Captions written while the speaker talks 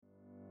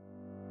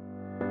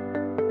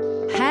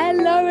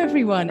Hello,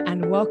 everyone,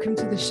 and welcome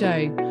to the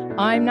show.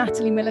 I'm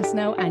Natalie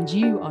Miller-Snell, and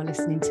you are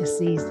listening to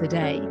Seize the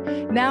Day.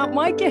 Now,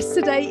 my guest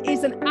today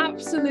is an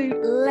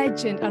absolute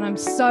legend, and I'm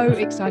so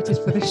excited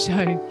for the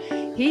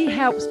show. He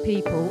helps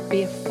people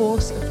be a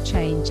force of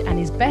change and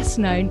is best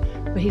known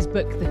for his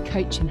book, The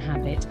Coaching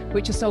Habit,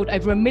 which has sold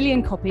over 1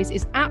 million copies,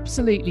 is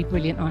absolutely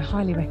brilliant. I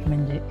highly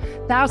recommend it.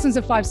 Thousands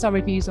of 5-star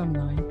reviews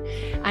online.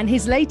 And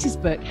his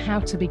latest book, How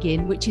to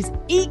Begin, which is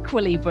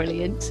equally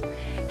brilliant,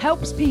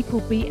 helps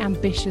people be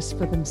ambitious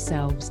for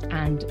themselves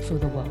and for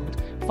the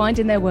world,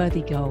 finding their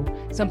worthy goal,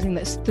 something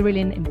that's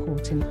thrilling,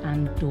 important,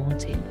 and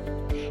daunting.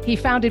 He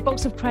founded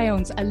Box of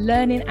Crayons, a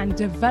learning and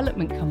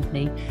development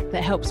company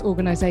that helps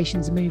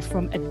organizations move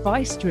from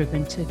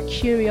advice-driven to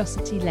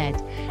curiosity-led,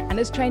 and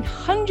has trained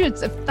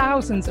hundreds of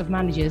thousands of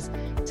managers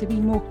to be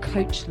more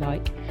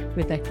coach-like,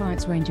 with their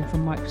clients ranging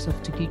from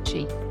Microsoft to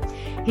Gucci.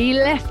 He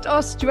left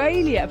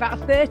Australia about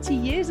 30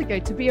 years ago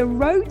to be a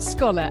Rhodes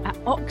Scholar at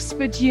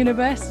Oxford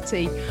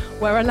University,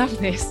 where, I love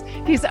this,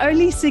 his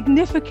only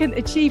significant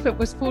achievement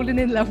was falling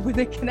in love with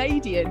a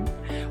Canadian,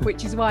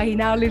 which is why he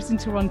now lives in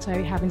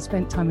Toronto, having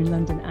spent time in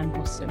London and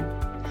Boston.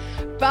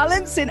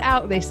 Balancing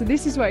out this, and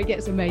this is where it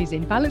gets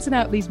amazing, balancing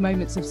out these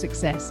moments of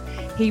success,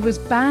 he was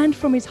banned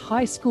from his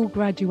high school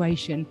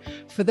graduation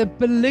for the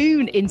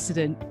balloon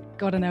incident.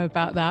 Gotta know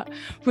about that.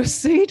 Was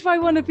sued by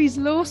one of his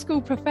law school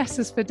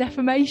professors for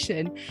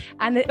defamation,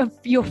 and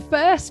your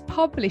first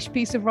published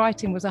piece of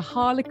writing was a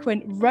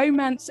Harlequin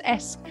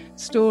romance-esque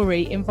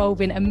story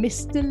involving a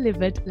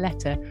misdelivered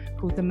letter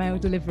called The Mail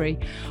Delivery.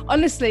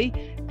 Honestly,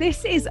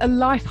 this is a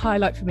life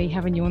highlight for me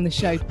having you on the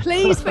show.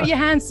 Please put your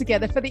hands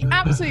together for the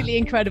absolutely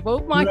incredible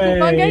Michael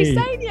Bungay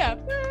Senior.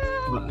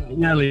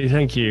 Natalie,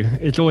 thank you.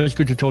 It's always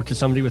good to talk to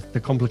somebody with a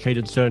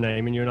complicated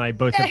surname, and you and I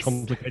both have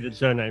complicated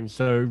surnames.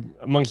 So,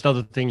 amongst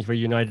other things, we're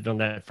united on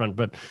that front.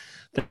 But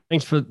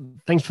thanks for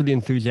the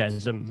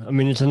enthusiasm. I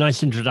mean, it's a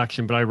nice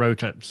introduction, but I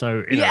wrote it,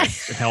 so it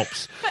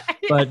helps.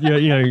 But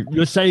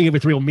you're saying it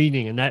with real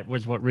meaning, and that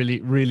was what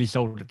really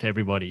sold it to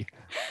everybody.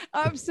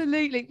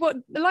 Absolutely. Well,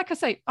 like I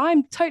say,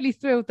 I'm totally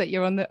thrilled that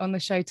you're on the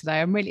show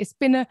today.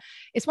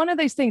 It's one of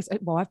those things.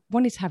 Well, I've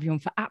wanted to have you on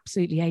for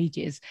absolutely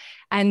ages,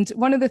 and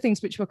one of the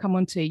things which we'll come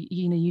on to,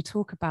 you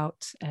talk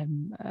about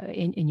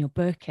in your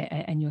book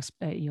and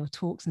your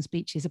talks and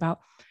speeches about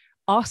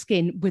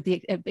asking with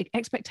the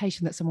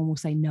expectation that someone will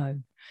say no.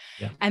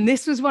 Yeah. And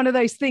this was one of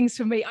those things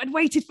for me. I'd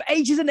waited for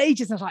ages and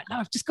ages. I was like, no,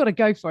 I've just got to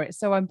go for it.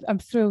 So I'm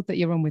thrilled that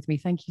you're on with me.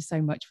 Thank you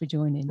so much for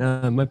joining.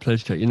 My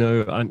pleasure.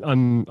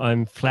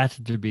 I'm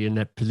flattered to be in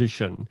that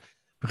position,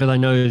 because I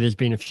know there's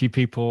been a few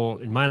people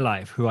in my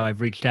life who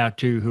I've reached out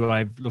to, who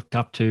I've looked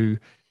up to,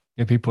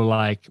 people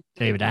like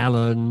David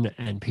Allen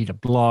and Peter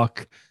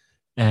Block,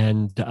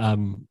 and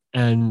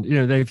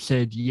they've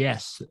said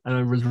yes, and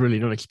I was really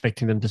not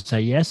expecting them to say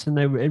yes, and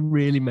it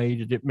really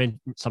meant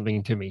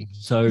something to me.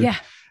 So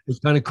it's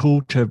kind of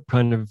cool to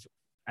kind of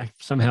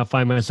somehow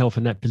find myself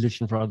in that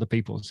position for other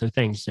people. So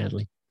thanks,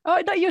 Natalie.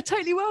 Oh no, you're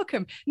totally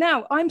welcome.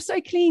 Now, I'm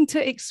so keen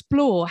to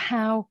explore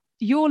how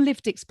your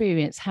lived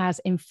experience has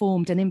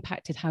informed and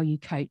impacted how you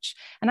coach,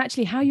 and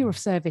actually how you're of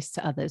service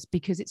to others,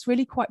 because it's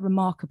really quite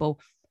remarkable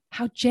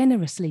how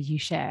generously you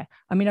share.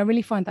 I mean, I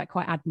really find that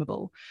quite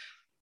admirable.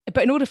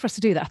 But in order for us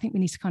to do that, I think we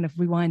need to kind of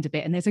rewind a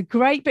bit. And there's a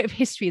great bit of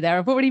history there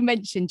I've already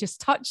mentioned,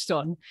 just touched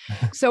on.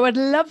 So I'd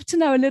love to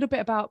know a little bit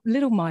about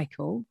little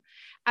Michael.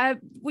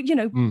 And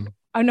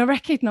I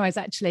recognize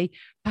actually,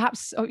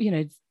 perhaps,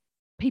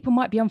 people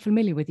might be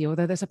unfamiliar with you,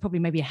 although there's probably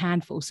maybe a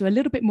handful. So a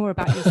little bit more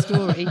about your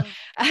story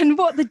and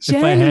what the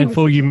journey. By a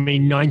handful, you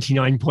mean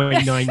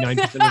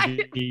 99.99%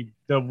 of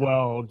the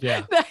world.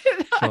 Yeah.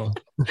 Sure.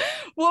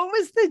 What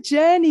was the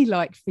journey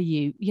like for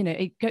you,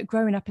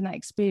 growing up in that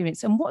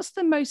experience? And what's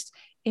the most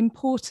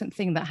important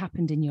thing that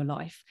happened in your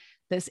life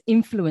that's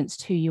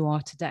influenced who you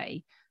are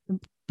today?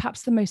 And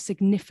perhaps the most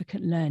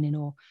significant learning,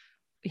 or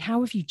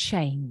how have you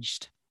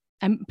changed?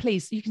 And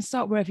please, you can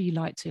start wherever you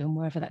like to and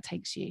wherever that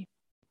takes you.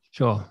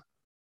 Sure.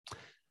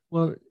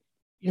 Well,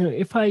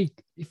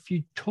 if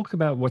you talk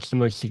about what's the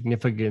most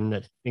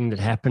significant thing that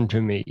happened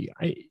to me,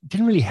 it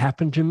didn't really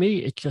happen to me.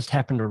 It just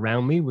happened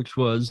around me, which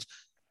was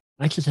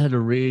I just had a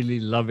really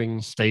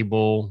loving,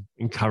 stable,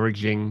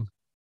 encouraging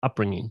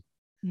upbringing.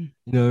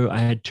 I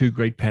had two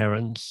great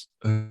parents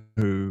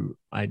who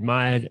I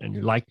admired and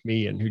who liked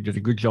me and who did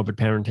a good job at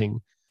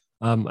parenting.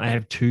 I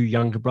have two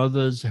younger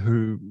brothers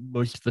who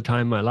most of the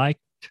time I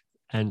liked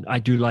and I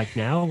do like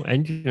now.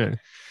 And,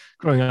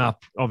 growing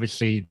up,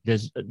 obviously,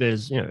 there's a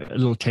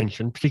little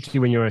tension, particularly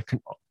when you're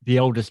the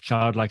oldest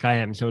child like I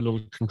am, so a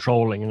little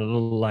controlling and a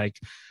little like,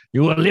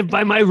 you will live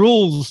by my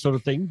rules sort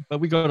of thing. But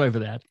we got over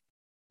that.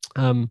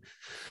 I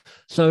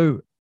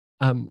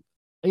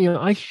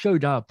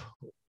showed up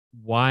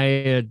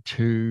wired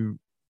to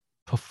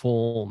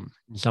perform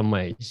in some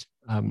ways.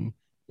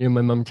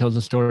 My mum tells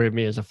a story of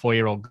me as a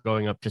 4-year-old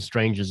going up to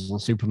strangers in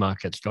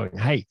supermarkets going,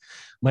 "Hey,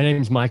 my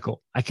name's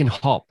Michael. I can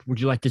hop.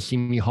 Would you like to see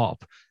me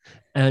hop?"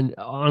 And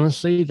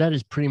honestly, that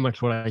is pretty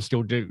much what I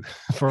still do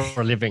for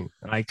a living.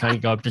 I kind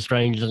of go up to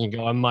strangers and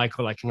go, "I'm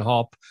Michael. I can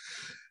hop."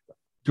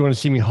 you want to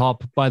see me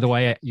hop? By the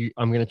way,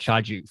 I'm going to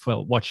charge you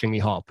for watching me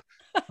hop.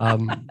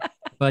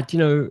 But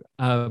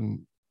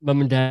mum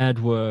and dad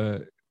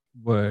were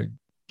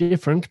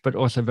different, but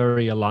also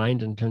very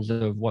aligned in terms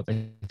of what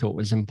they thought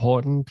was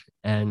important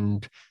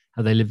and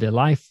how they lived their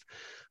life.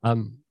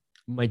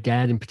 My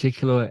dad, in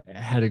particular,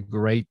 had a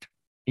great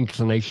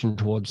inclination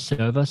towards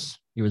service.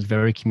 He was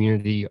very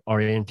community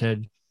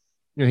oriented.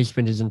 He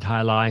spent his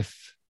entire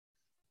life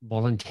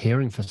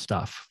volunteering for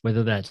stuff,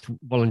 whether that's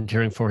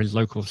volunteering for his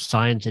local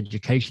science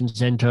education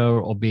center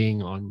or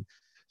being on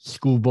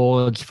school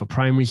boards for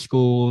primary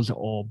schools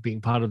or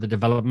being part of the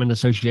development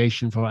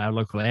association for our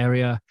local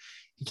area.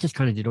 He just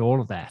kind of did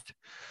all of that.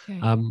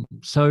 Okay.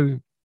 So,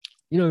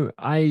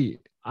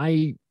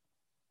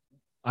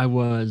 I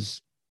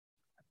was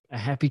a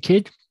happy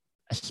kid,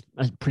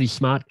 a pretty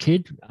smart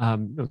kid,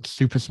 not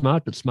super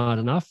smart, but smart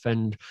enough.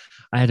 And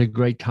I had a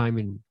great time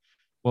in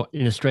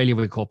Australia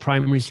we call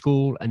primary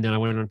school. And then I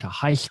went on to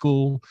high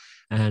school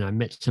and I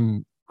met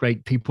some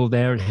great people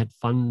there and had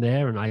fun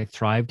there. And I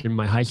thrived in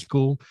my high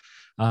school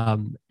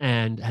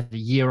and had a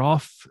year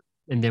off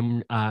and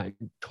then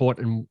taught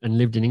and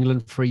lived in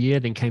England for a year,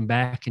 then came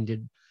back and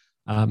did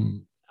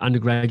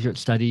undergraduate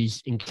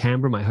studies in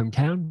Canberra, my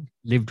hometown,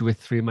 lived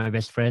with 3 of my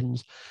best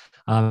friends,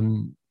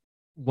 won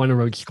a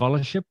Rhodes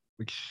Scholarship,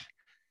 which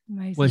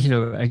Amazing. Was,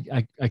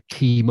 a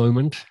key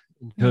moment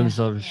in terms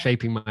of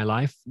shaping my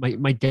life.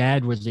 My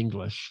dad was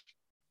English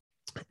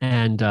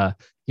and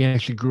he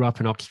actually grew up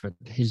in Oxford.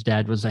 His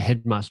dad was a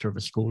headmaster of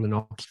a school in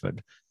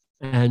Oxford.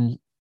 And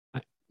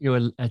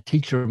a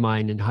teacher of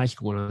mine in high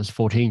school when I was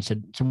 14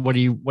 said, "So what are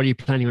you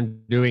planning on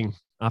doing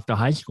after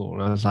high school?"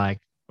 And I was like,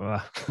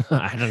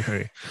 I don't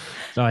know.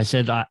 So I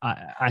said,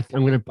 I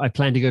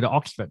plan to go to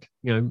Oxford,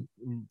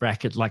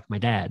 bracket like my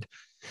dad.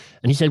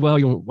 And he said,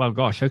 well,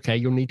 gosh, okay,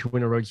 you'll need to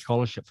win a Rhodes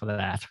Scholarship for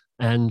that.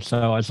 And so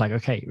I was like,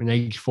 okay, in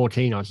age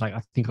 14, I was like,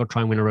 I think I'll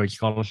try and win a Rhodes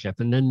Scholarship.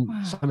 And then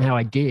somehow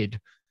I did.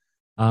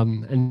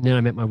 And then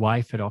I met my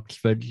wife at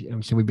Oxford.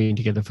 So we've been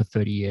together for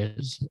 30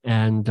 years.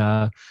 And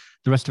the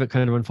rest of it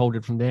kind of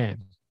unfolded from there.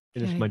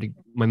 Finished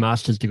my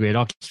master's degree at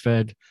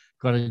Oxford,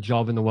 got a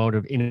job in the world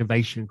of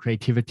innovation and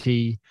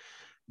creativity.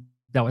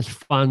 That was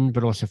fun,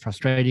 but also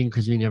frustrating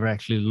because we never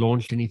actually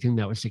launched anything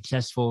that was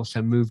successful.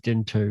 So moved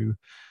into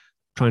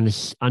trying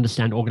to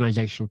understand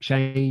organizational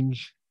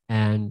change.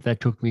 And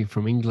that took me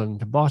from England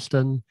to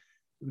Boston.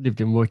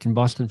 Lived and worked in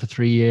Boston for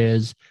 3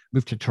 years,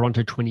 moved to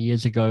Toronto 20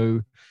 years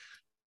ago,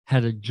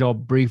 had a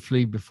job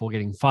briefly before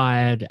getting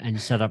fired and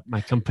set up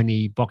my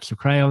company, Box of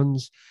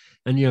Crayons.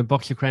 And,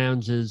 Box of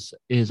Crayons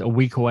is a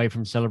week away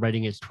from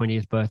celebrating its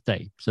 20th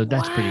birthday. So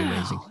that's pretty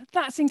amazing.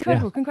 That's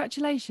incredible. Yeah.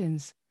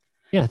 Congratulations.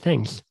 Yeah,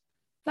 thanks.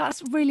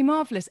 That's really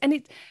marvelous.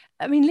 And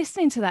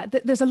listening to that,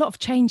 there's a lot of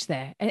change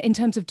there in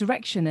terms of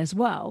direction as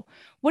well.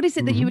 What is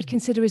it that you would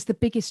consider is the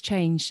biggest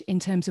change in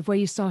terms of where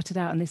you started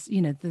out and this,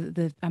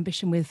 the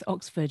ambition with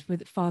Oxford,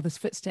 with father's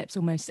footsteps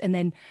almost, and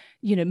then,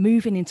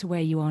 moving into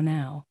where you are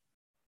now?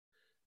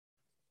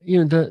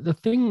 The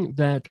thing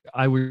that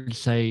I would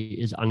say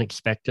is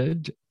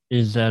unexpected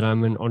is that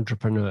I'm an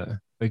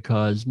entrepreneur,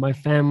 because my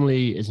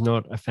family is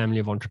not a family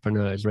of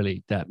entrepreneurs,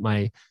 really. That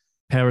my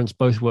parents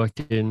both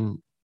worked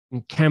in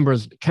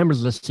Canberra's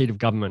the seat of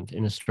government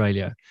in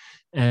Australia.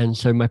 And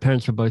so my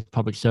parents were both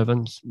public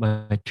servants.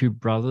 My 2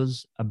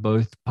 brothers are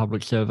both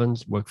public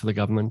servants, work for the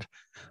government.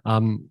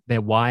 Their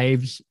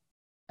wives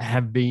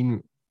have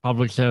been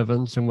public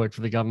servants and worked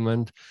for the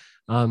government.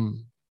 3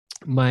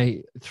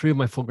 of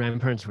my 4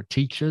 grandparents were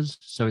teachers,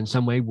 so in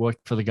some way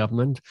worked for the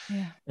government.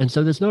 Yeah. And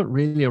so there's not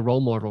really a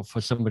role model for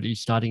somebody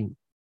starting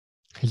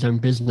his own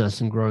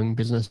business and growing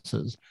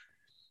businesses.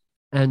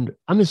 And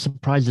I'm as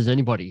surprised as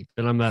anybody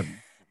that I'm a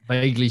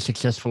vaguely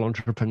successful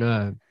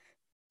entrepreneur,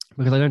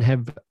 because I don't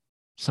have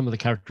some of the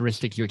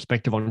characteristics you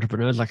expect of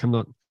entrepreneurs. Like, I'm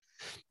not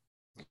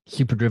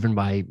super driven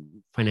by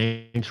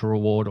financial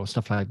reward or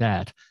stuff like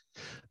that.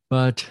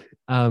 But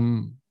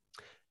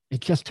it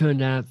just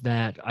turned out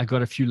that I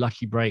got a few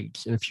lucky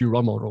breaks and a few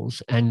role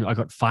models, and I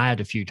got fired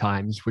a few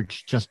times,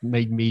 which just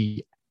made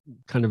me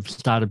kind of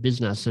start a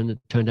business. And it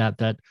turned out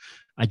that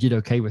I did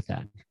okay with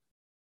that.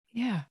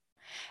 Yeah.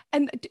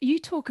 And you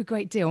talk a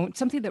great deal.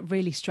 Something that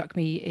really struck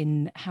me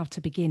in How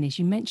to Begin is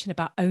you mentioned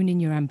about owning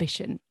your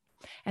ambition.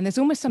 And there's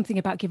almost something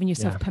about giving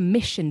yourself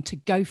permission to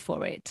go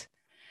for it.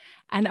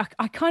 And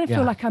I kind of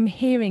feel like I'm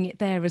hearing it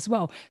there as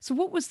well. So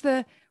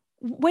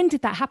when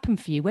did that happen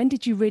for you? When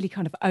did you really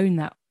kind of own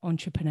that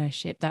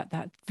entrepreneurship,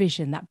 that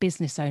vision, that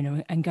business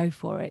owner, and go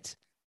for it?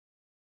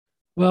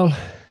 Well,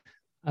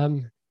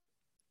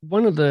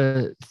 one of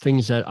the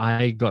things that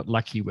I got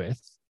lucky with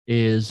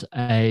is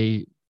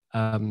a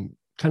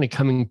kind of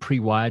coming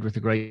pre-wired with a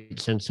great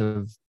sense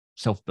of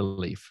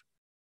self-belief.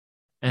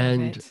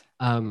 And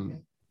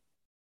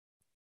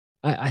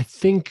I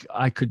think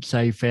I could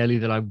say fairly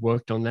that I've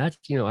worked on that.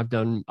 I've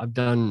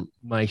done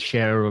my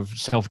share of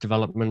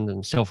self-development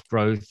and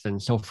self-growth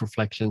and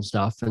self-reflection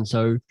stuff. And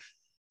so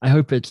I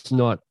hope it's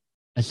not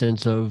a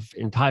sense of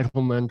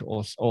entitlement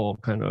or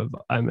kind of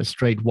I'm a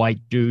straight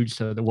white dude,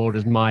 so the world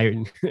is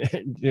mine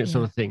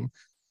sort of thing.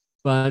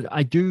 but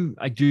I do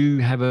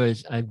have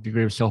a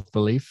degree of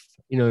self-belief.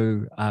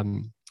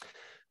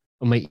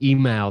 On my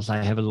emails,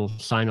 I have a little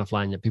sign-off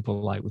line that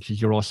people like, which is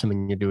 "You're awesome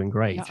and you're doing Yeah,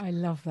 great." I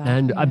love that.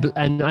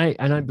 And Yeah.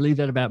 I believe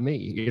that about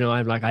me.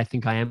 I'm like, I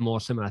think I am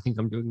awesome and I think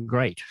I'm doing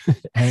great.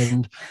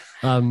 And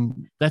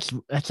that's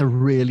a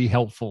really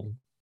helpful.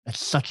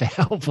 That's such a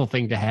helpful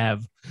thing to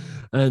have.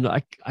 And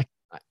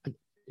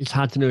it's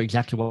hard to know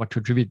exactly what to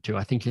attribute to.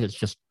 I think it's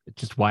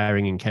just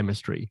wiring and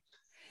chemistry.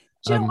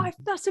 Do you know what?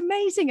 That's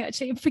amazing,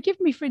 actually. And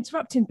forgive me for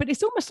interrupting, but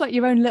it's almost like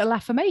your own little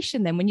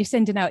affirmation then when you're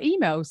sending out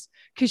emails,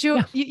 because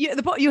Yeah,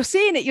 you're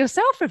seeing it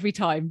yourself every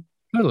time.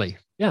 totally.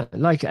 Yeah,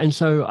 like, and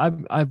so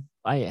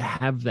I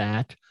have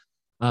that,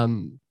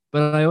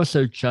 but I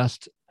also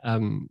just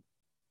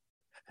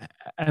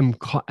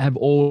have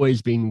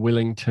always been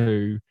willing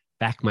to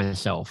back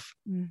myself.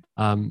 Mm.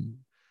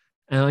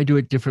 And I do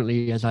it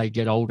differently as I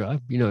get older,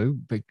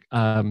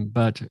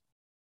 but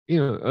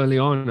early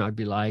on I'd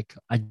be like,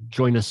 I'd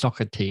join a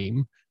soccer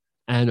team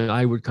and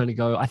I would kind of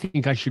go, I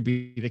think I should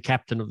be the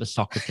captain of the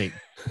soccer team.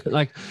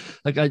 This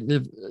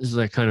is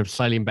a kind of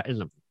slightly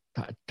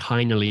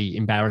tinily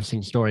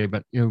embarrassing story,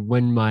 but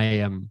when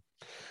my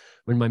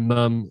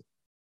mum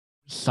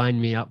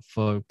signed me up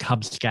for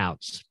Cub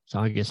Scouts, so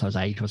I guess I was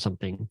 8 or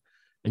something,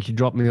 and she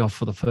dropped me off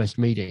for the first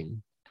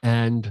meeting.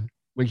 And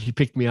when she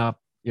picked me up,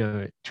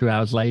 2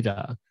 hours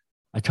later,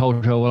 I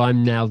told her, well,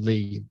 I'm now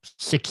the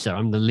sixer.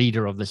 I'm the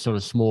leader of this sort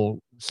of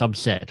small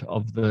subset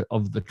of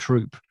the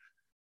troop.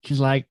 She's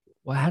like,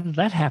 well, how did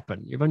that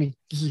happen?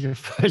 This is your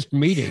first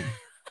meeting.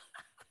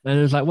 And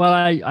it was like, well,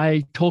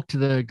 I talked to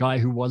the guy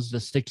who was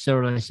the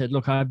sixer and I said,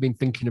 look, I've been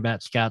thinking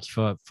about scouts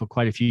for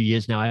quite a few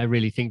years now. I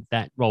really think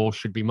that role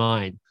should be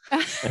mine.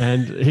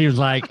 And he was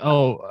like,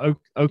 oh,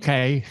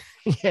 okay.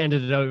 He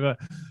handed it over.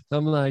 So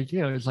I'm like,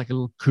 it's like a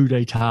little coup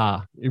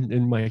d'etat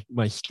in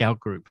my scout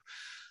group.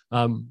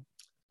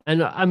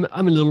 And I'm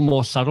a little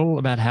more subtle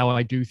about how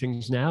I do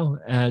things now.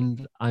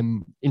 And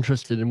I'm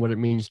interested in what it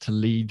means to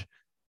lead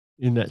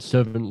in that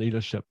servant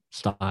leadership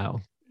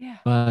style. Yeah.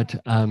 But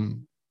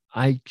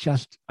I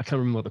can't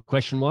remember what the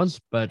question was,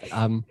 but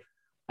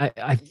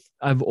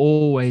I've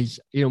always,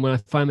 when I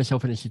find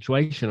myself in a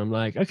situation, I'm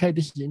like, okay,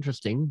 this is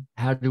interesting.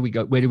 How do we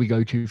go? Where do we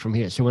go to from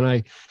here? So when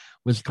I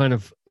was kind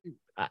of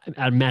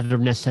a matter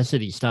of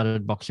necessity, started a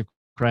box of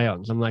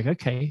crayons, I'm like,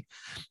 okay,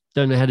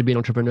 don't know how to be an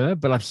entrepreneur,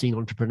 but I've seen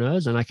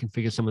entrepreneurs and I can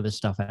figure some of this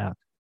stuff out.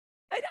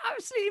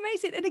 Absolutely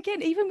amazing. And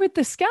again, even with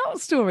the scout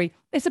story,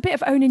 there's a bit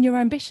of owning your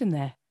ambition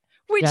there,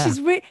 which Yeah. is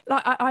like,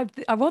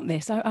 I want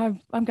this.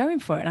 I'm going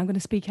for it. And I'm going to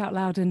speak out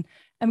loud and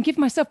give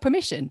myself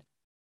permission.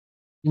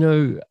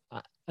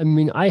 I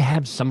mean, I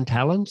have some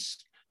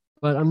talents,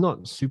 but I'm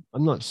not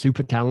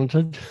super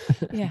talented.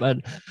 Yeah. But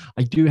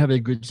I do have a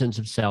good sense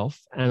of self,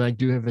 and I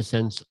do have a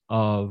sense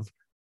of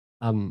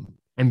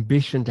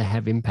ambition to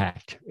have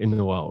impact in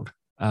the world.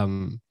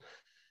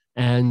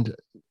 And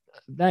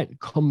that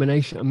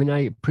combination, I mean,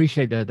 I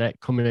appreciate that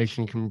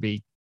combination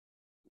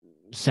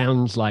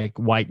sounds like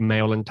white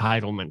male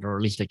entitlement, or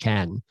at least it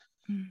can.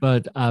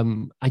 But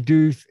I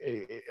do,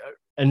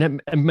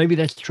 and maybe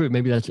that's true.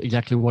 Maybe that's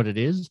exactly what it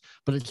is.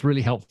 But it's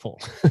really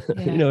helpful,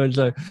 Yeah. And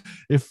so,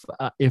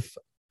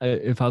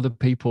 if other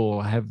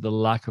people have the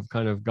luck of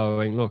kind of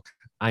going, look,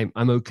 I'm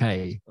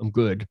okay, I'm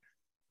good,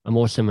 I'm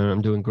awesome, and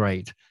I'm doing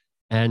great,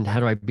 and how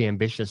do I be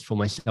ambitious for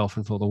myself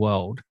and for the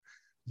world?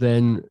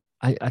 Then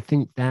I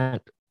think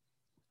that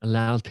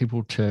allows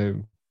people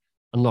to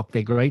unlock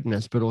their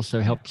greatness, but also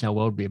helps our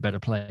world be a better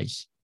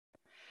place.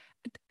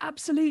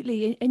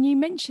 Absolutely. And you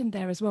mentioned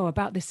there as well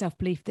about the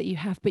self-belief that you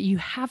have, but you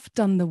have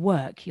done the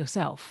work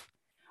yourself.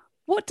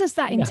 What does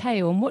that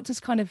entail? And what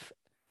does kind of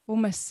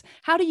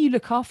how do you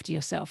look after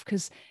yourself?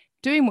 Because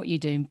doing what you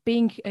do,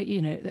 being,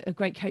 a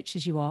great coach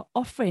as you are,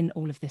 offering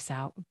all of this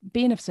out,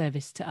 being of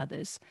service to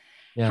others,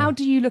 how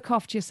do you look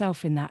after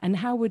yourself in that? And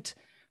how would,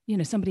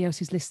 somebody else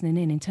who's listening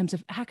in terms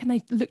of how can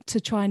they look to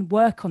try and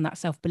work on that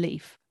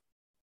self-belief?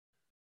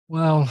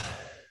 Well,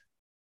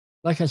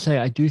 like I say,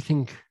 I do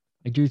think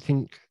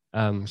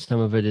some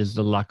of it is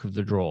the luck of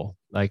the draw,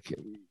 like,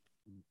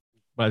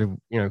 but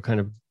kind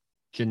of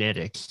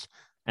genetics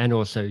and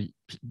also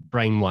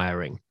brain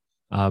wiring.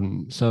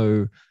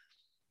 So,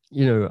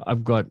 I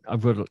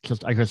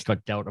just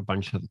got dealt a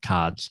bunch of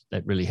cards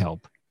that really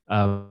help.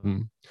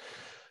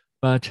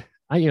 But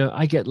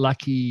I get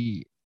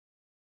lucky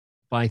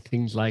by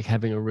things like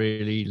having a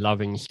really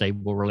loving,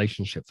 stable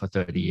relationship for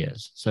 30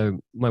 years. So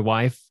my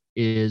wife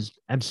is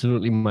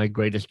absolutely my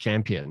greatest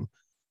champion,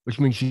 which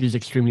means she's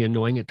extremely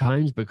annoying at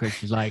times because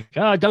she's like,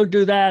 oh, don't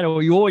do that,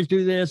 or you always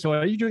do this, or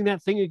are you doing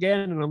that thing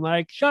again? And I'm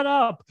like, shut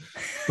up.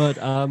 But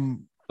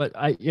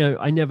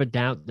I never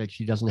doubt that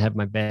she doesn't have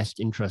my best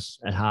interests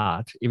at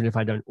heart, even if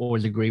I don't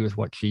always agree with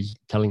what she's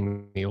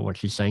telling me or what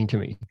she's saying to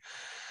me.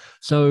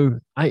 So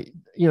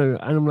and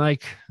I'm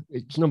like,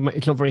 it's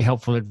not very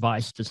helpful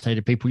advice to say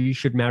to people, you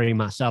should marry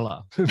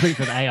Marcella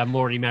because A, I'm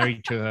already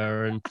married to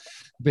her, and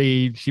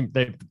B, she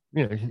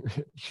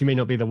may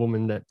not be the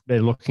woman that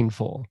they're looking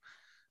for.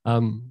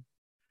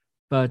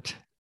 But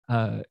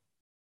an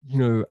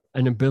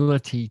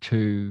ability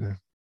to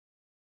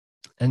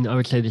and I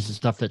would say this is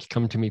stuff that's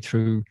come to me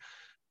through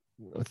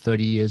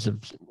 30 years of,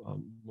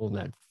 more than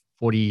that,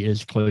 40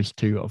 years close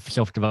to, of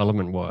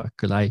self-development work.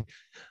 Because I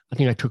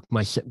think I took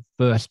my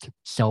first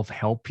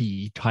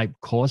self-helpy type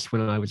course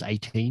when I was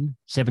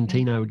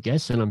 17, I would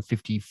guess, and I'm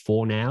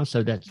 54 now.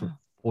 So that's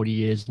 40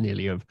 years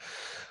nearly of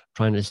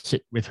trying to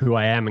sit with who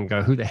I am and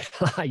go, who the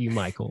hell are you,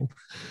 Michael?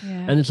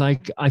 Yeah. And it's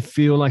like, I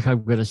feel like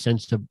I've got a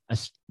sense of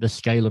the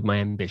scale of my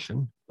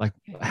ambition, like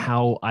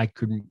how I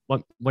could,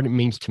 what it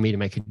means to me to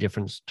make a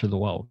difference to the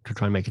world, to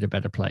try and make it a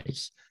better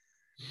place.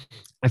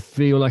 I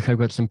feel like I've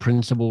got some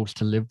principles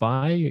to live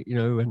by,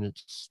 and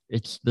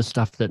it's the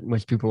stuff that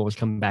most people always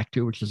come back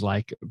to, which is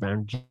like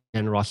around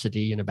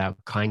generosity and about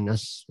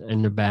kindness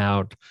and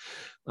about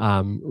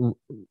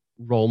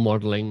role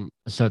modeling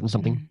a certain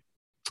something.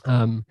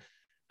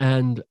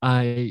 And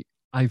I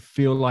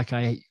feel like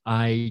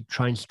I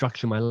try and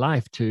structure my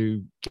life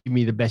to give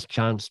me the best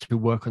chance to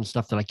work on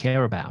stuff that I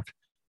care about.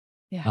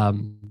 Yeah.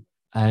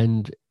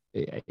 And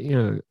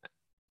there's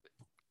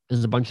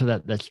a bunch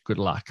of that's good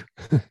luck.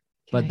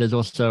 But there's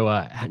also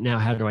now,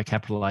 how do I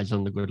capitalize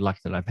on the good luck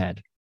that I've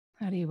had?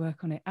 How do you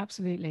work on it?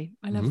 Absolutely.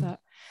 I love that.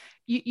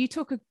 You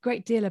talk a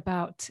great deal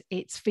about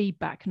it's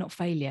feedback, not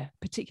failure,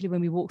 particularly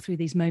when we walk through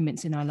these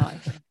moments in our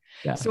life.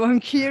 Yeah. So I'm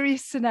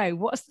curious to know,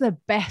 what's the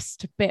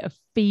best bit of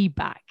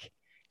feedback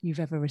you've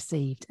ever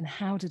received, and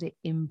how did it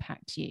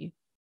impact you?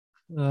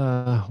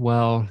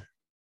 When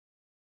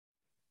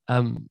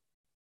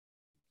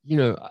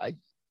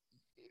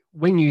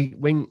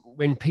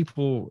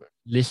people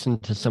listen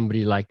to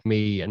somebody like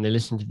me and they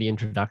listen to the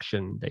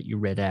introduction that you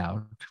read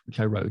out, which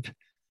I wrote,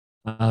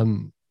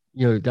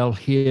 they'll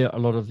hear a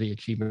lot of the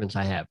achievements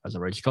I have as a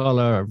Rhodes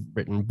Scholar. I've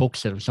written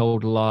books that have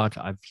sold a lot.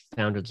 I've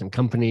founded some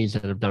companies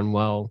that have done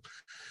well.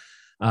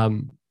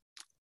 And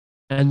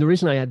the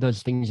reason I add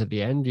those things at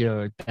the end,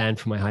 banned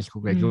from my high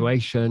school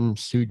graduation,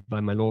 sued by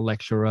my law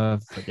lecturer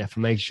for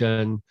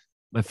defamation.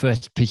 My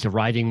first piece of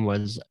writing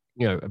was,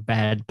 a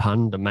bad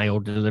pun, the mail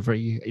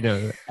delivery,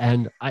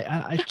 and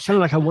I kind of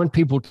like, I want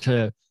people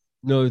to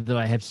know that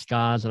I have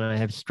scars and I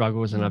have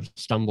struggles and I've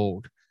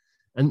stumbled.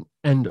 And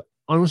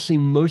honestly,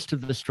 most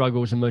of the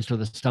struggles and most of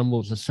the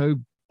stumbles are so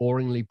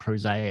boringly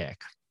prosaic.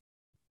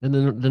 And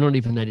they're not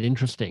even that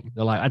interesting.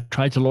 They're like, I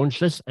tried to launch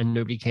this and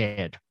nobody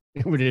cared.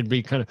 Would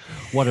be kind of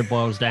what it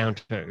boils down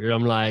to.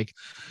 I'm like,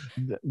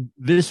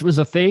 this was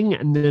a thing,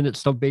 and then it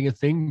stopped being a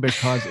thing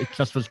because it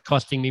just was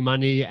costing me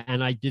money,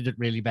 and I did it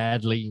really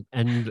badly,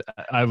 and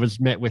I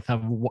was met with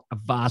a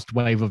vast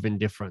wave of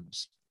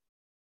indifference.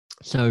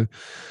 So,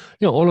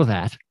 all of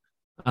that.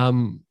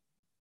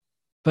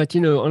 But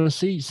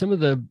honestly, some of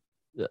the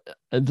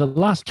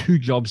last 2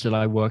 jobs that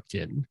I worked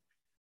in,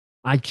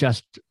 I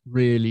just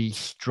really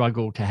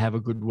struggled to have a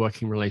good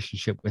working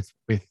relationship with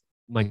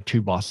my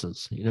 2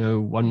 bosses.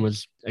 One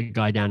was a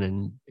guy down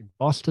in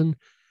Boston,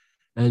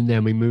 and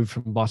then we moved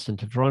from Boston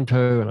to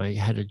Toronto, and I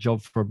had a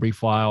job for a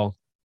brief while,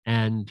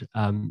 and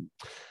I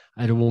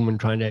had a woman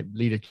trying to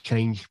lead a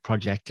change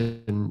project,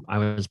 and I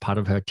was part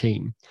of her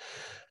team.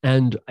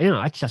 And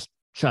I just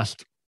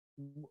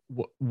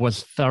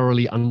was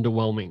thoroughly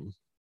underwhelming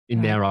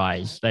in their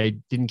eyes. They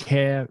didn't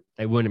care.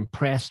 They weren't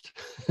impressed.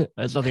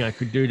 There's nothing I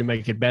could do to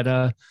make it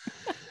better.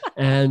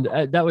 And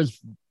that was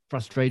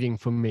frustrating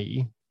for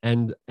me.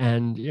 And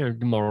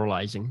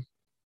demoralizing,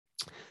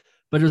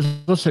 but it was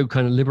also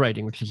kind of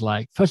liberating, which is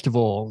like, first of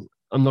all,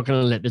 I'm not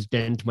going to let this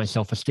dent my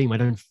self-esteem. I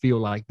don't feel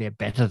like they're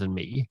better than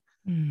me,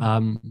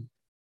 and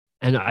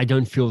I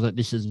don't feel that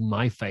this is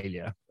my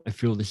failure. I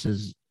feel this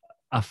is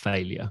a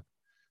failure,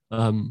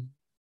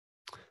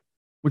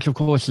 which of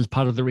course is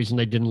part of the reason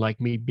they didn't like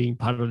me being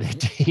part of their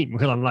team.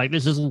 Because I'm like,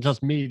 this isn't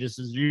just me. This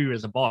is you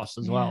as a boss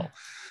as well,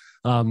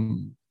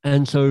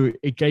 and so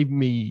it gave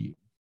me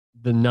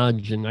the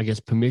nudge and I guess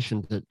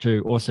permission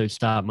to also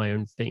start my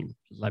own thing.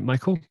 Like,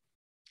 Michael,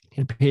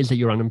 it appears that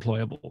you're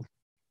unemployable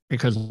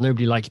because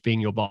nobody likes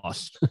being your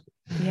boss.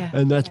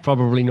 And that's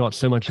probably not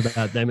so much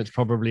about them. It's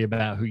probably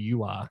about who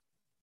you are.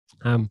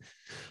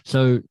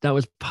 So that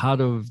was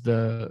part of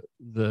the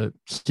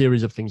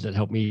series of things that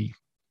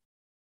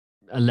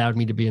allowed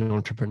me to be an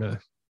entrepreneur.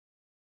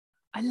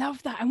 I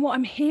love that. And what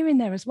I'm hearing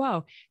there as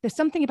well, there's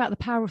something about the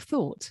power of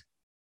thought.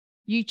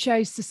 You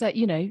chose to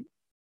say,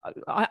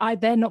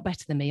 they're not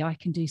better than me. I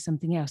can do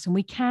something else. And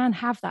we can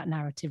have that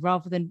narrative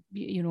rather than,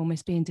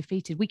 almost being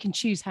defeated. We can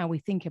choose how we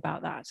think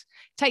about that.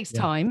 It takes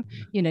time,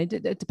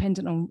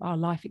 dependent on our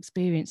life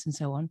experience and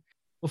so on.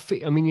 Well,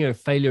 failure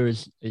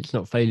it's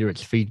not failure,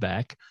 it's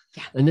feedback.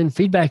 Yeah. And then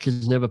feedback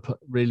is never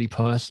really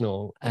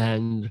personal,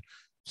 and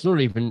it's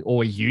not even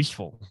always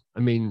useful.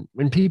 I mean,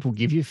 when people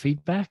give you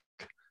feedback,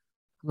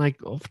 like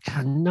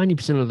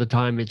 90% of the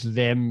time it's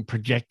them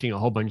projecting a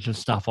whole bunch of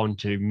stuff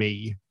onto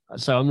me.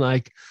 So I'm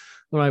like,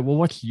 all right,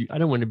 well, I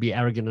don't want to be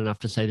arrogant enough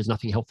to say there's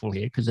nothing helpful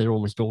here, because there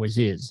almost always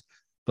is.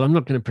 But I'm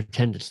not going to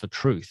pretend it's the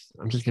truth.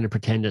 I'm just going to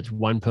pretend it's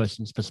one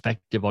person's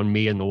perspective on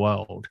me and the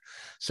world.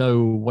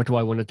 So what do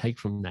I want to take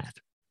from that?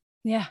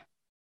 Yeah,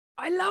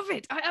 I love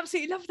it. I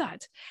absolutely love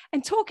that.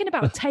 And talking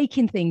about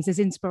taking things as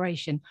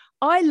inspiration,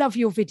 I love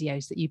your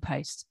videos that you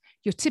post.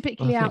 You're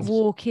typically out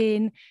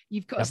walking.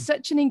 You've got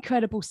such an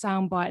incredible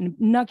soundbite and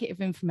nugget of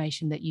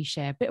information that you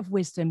share, a bit of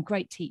wisdom,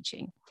 great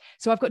teaching.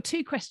 So I've got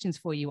 2 questions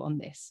for you on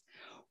this.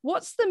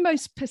 What's the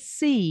most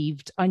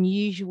perceived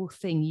unusual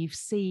thing you've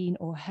seen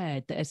or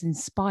heard that has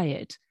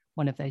inspired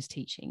one of those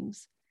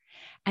teachings?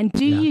 And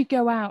do you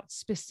go out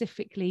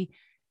specifically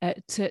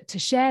to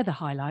share the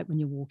highlight when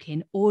you're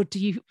walking, or do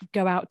you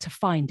go out to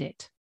find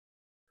it?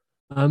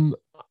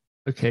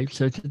 Okay,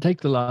 so to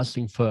take the last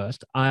thing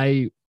first,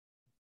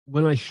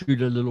 when I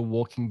shoot a little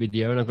walking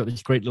video, and I've got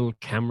this great little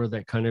camera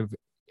that kind of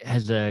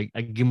has a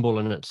gimbal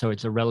in it, so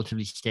it's a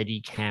relatively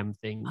steady cam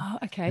thing. Oh,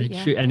 okay.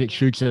 And it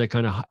shoots at a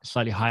kind of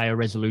slightly higher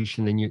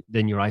resolution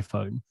than your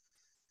iPhone.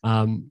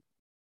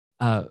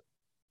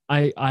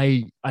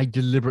 I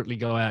deliberately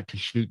go out to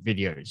shoot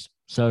videos.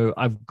 So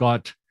I've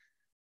got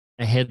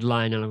a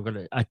headline and I've got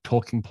a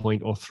talking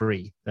point or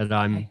 3 that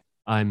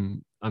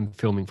I'm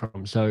filming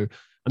from. So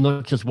I'm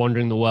not just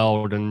wandering the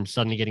world and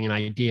suddenly getting an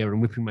idea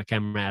and whipping my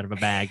camera out of a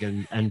bag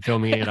and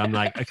filming it. I'm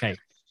like, okay,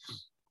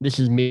 this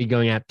is me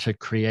going out to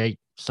create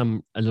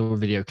a little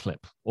video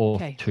clip or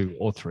 2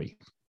 or 3.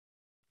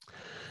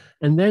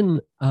 And then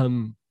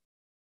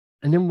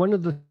one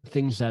of the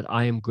things that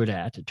I am good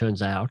at, it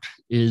turns out,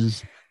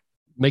 is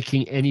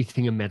making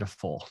anything a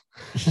metaphor.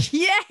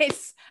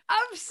 Yes,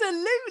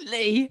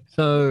 absolutely.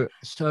 So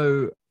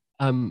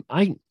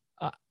I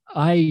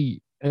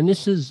and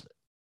this is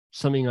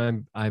something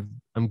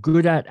I'm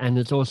good at, and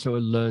it's also a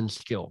learned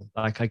skill.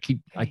 Like I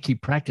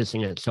keep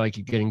practicing it, so I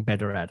keep getting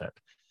better at it.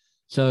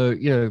 So,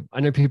 I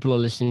know people are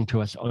listening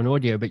to us on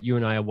audio, but you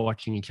and I are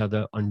watching each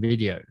other on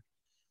video.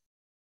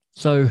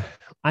 So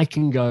I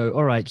can go,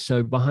 all right,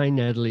 so behind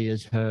Natalie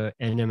is her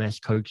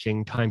NMS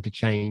coaching, time to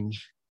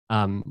change,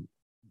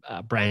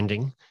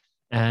 branding.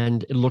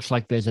 And it looks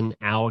like there's an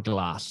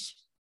hourglass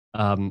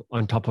on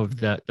top of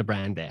the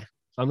brand there.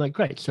 So I'm like,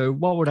 great. So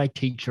what would I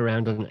teach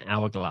around an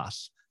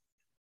hourglass?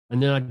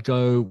 And then I'd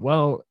go,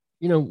 well,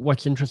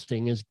 what's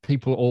interesting is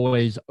people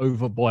always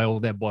overboil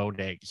their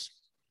boiled eggs.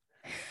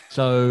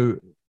 So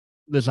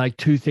there's like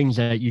 2 things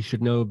that you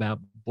should know about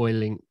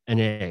boiling an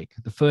egg.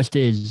 The first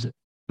is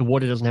the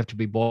water doesn't have to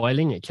be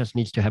boiling. It just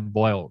needs to have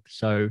boiled.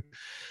 So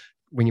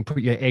when you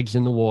put your eggs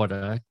in the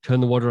water,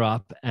 turn the water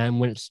up. And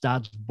when it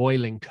starts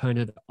boiling, turn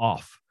it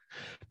off.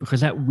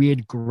 Because that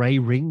weird gray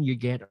ring you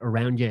get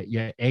around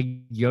your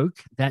egg yolk,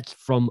 that's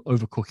from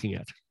overcooking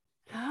it.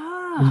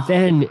 Oh. And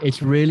then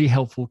it's really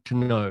helpful to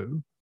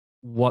know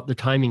what the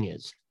timing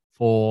is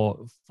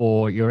for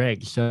your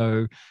egg.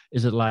 So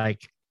is it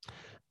like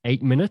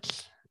 8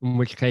 minutes, in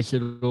which case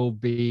it'll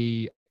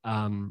be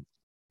on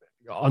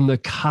the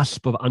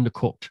cusp of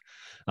undercooked.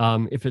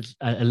 If it's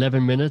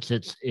 11 minutes,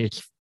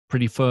 it's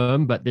pretty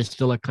firm, but there's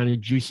still a kind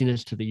of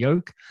juiciness to the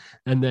yolk.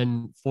 And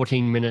then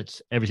 14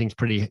 minutes, everything's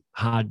pretty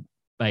hard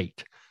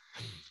baked.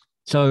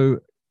 So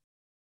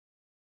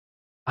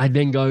I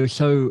then go,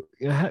 so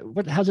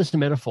how's this a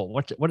metaphor?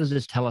 What does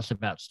this tell us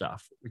about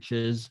stuff? Which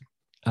is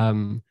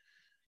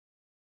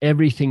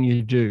everything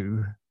you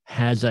do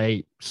has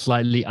a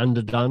slightly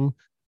underdone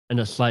and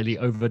a slightly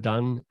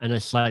overdone and a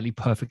slightly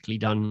perfectly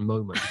done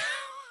moment.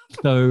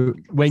 So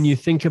when you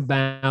think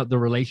about the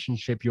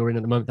relationship you're in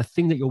at the moment, the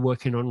thing that you're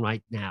working on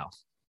right now,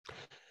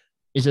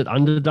 is it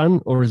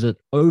underdone or is it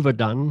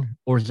overdone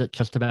or is it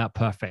just about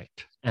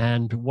perfect?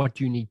 And what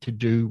do you need to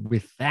do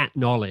with that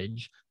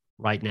knowledge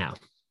right now?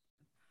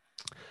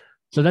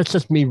 So that's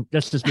just me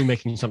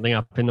making something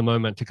up in the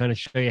moment to kind of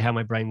show you how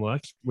my brain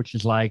works, which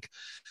is like,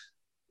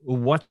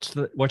 what's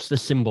the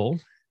symbol?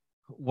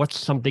 What's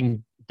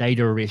something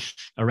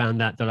data-ish around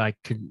that I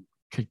could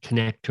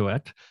connect to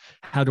it?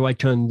 How do I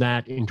turn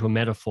that into a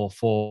metaphor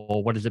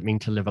for what does it mean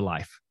to live a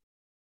life?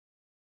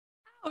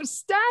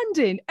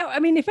 Outstanding. I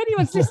mean, if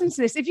anyone's listening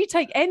to this, if you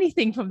take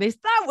anything from this,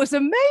 that was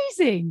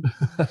amazing.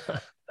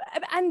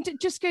 And it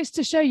just goes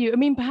to show you,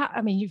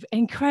 you've an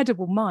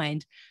incredible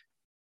mind.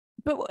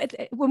 But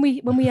when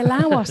we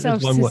allow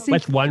ourselves to see...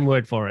 That's one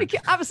word for it.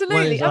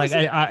 Absolutely. Like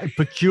a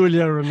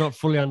peculiar and not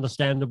fully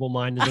understandable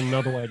mind is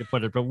another way to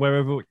put it, but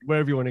wherever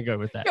you want to go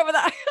with that. Go with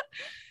that.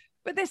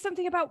 But there's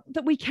something about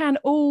that we can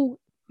all,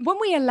 when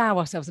we allow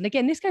ourselves, and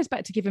again, this goes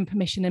back to giving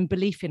permission and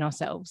belief in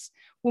ourselves,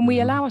 when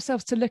we allow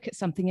ourselves to look at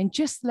something and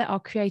just let our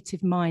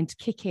creative mind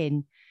kick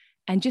in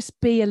and just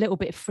be a little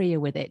bit freer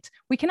with it,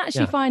 we can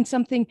actually find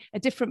something, a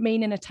different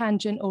meaning, a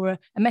tangent, or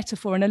a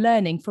metaphor and a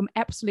learning from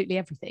absolutely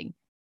everything.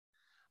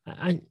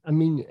 I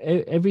mean,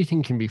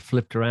 everything can be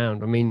flipped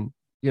around. I mean,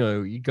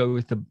 you go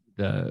with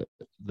the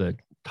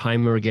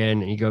timer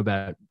again and you go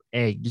about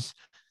eggs,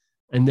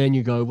 and then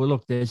you go, well,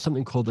 look, there's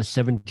something called the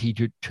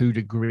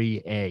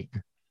 72-degree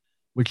egg,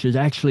 which is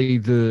actually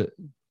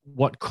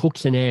what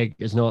cooks an egg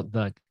is not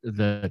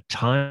the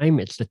time,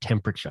 it's the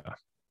temperature.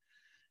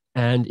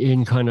 And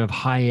in kind of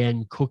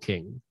high-end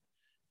cooking,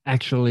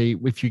 actually,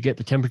 if you get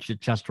the temperature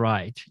just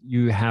right,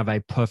 you have a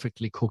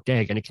perfectly cooked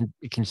egg, and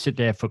it can sit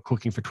there for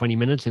cooking for 20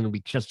 minutes and it'll be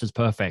just as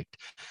perfect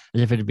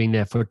as if it had been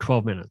there for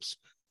 12 minutes.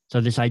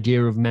 So this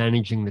idea of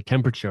managing the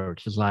temperature,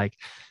 which is like,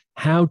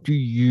 how do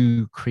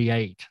you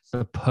create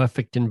the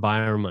perfect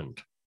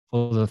environment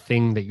for the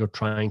thing that you're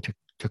trying to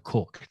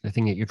cook, the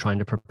thing that you're trying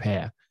to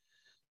prepare.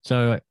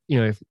 So,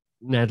 if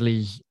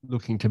Natalie's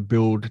looking to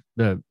build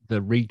the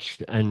reach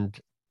and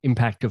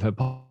impact of her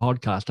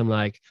podcast, I'm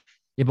like,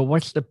 yeah, but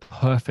what's the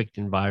perfect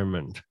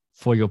environment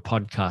for your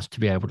podcast to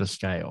be able to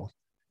scale?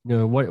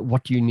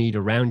 What do you need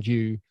around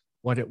you?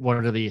 What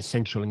are the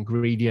essential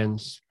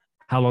ingredients?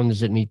 How long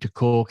does it need to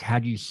cook? How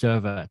do you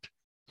serve it?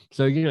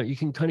 So, you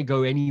can kind of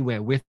go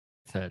anywhere with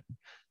it,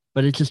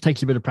 but it just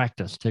takes a bit of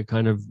practice to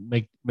kind of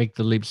make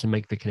the leaps and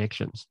make the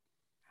connections.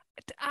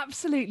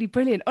 Absolutely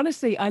brilliant.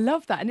 Honestly, I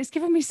love that. And it's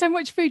given me so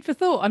much food for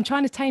thought. I'm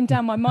trying to tame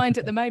down my mind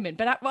at the moment.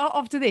 But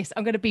after this,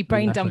 I'm going to be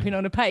brain dumping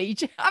on a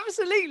page.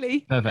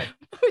 Absolutely. Perfect.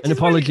 And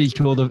apologies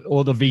to all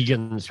the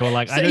vegans who are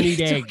like, I don't eat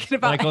eggs.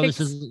 Like, eggs.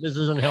 This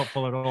isn't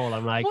helpful at all.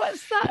 I'm like,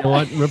 what's that? You know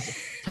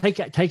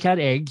what? Take out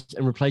eggs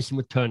and replace them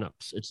with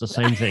turnips. It's the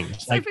same thing.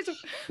 Like,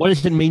 what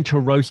does it mean to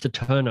roast a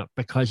turnip?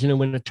 Because,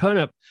 when a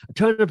turnip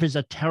is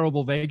a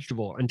terrible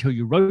vegetable until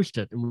you roast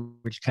it, in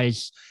which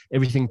case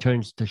everything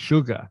turns to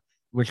sugar.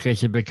 In which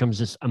case it becomes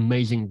this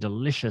amazing,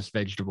 delicious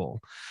vegetable.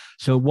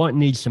 So what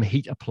needs some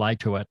heat applied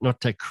to it, not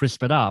to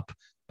crisp it up,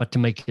 but to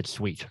make it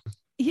sweet.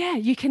 Yeah,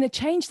 you can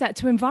change that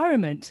to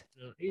environment.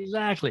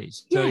 Exactly.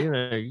 So,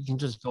 you can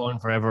just go on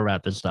forever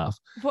about this stuff.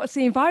 What's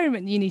the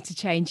environment you need to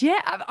change? Yeah,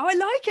 I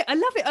like it. I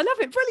love it. I love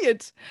it.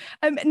 Brilliant.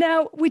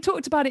 Now, we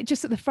talked about it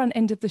just at the front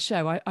end of the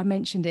show. I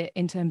mentioned it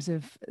in terms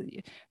of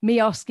me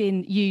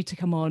asking you to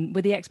come on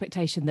with the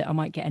expectation that I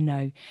might get a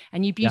no.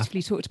 And you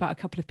beautifully talked about a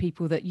couple of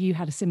people that you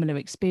had a similar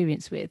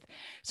experience with.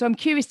 So I'm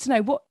curious to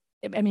know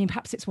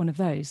perhaps it's one of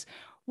those.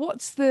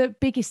 What's the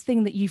biggest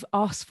thing that you've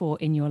asked for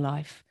in your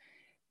life?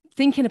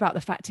 Thinking about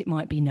the fact it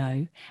might be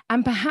no,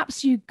 and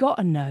perhaps you got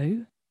a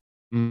no,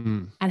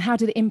 and how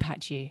did it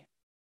impact you?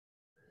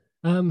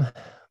 Well,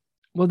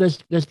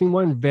 there's been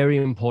one very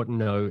important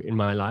no in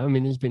my life. I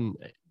mean, there's been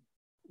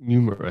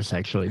numerous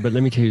actually, but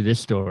let me tell you this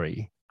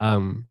story.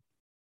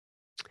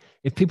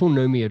 If people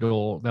know me at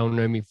all, they'll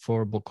know me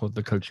for a book called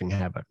The Coaching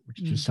Habit, which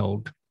just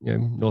sold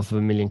north of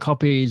 1 million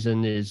copies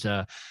and is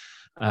a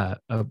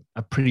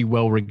pretty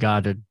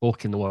well-regarded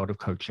book in the world of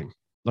coaching.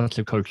 Lots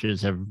of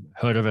coaches have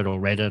heard of it or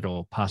read it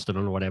or passed it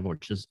on or whatever,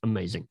 which is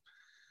amazing.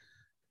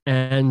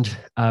 And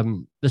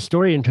the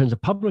story in terms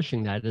of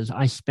publishing that is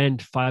I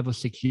spent 5 or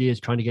 6 years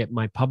trying to get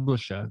my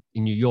publisher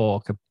in New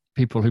York,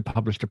 people who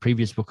published a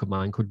previous book of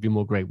mine could do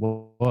more great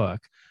work,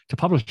 to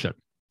publish it.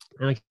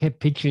 And I kept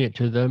pitching it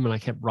to them and I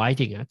kept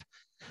writing it.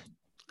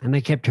 And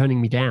they kept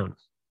turning me down.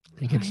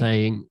 They kept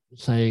saying,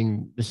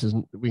 this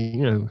isn't,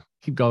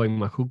 keep going,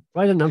 Michael,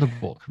 write another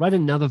book, write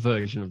another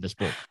version of this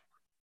book,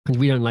 because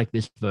we don't like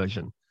this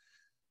version.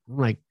 I'm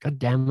like, God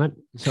damn it.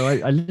 So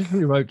I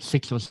literally wrote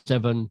 6 or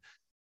 7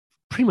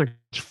 pretty much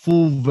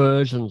full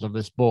versions of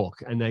this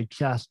book, and they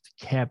just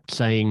kept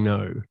saying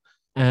no.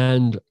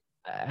 And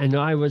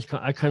I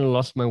kind of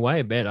lost my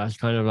way a bit. I was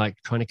kind of like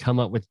trying to come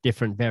up with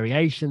different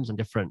variations and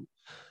different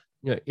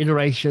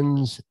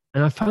iterations.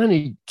 And I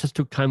finally just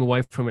took time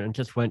away from it and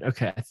just went,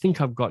 okay, I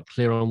think I've got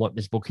clear on what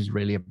this book is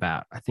really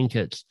about. I think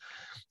I'm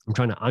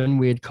trying to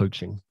unweird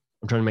coaching.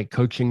 I'm trying to make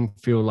coaching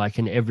feel like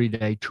an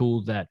everyday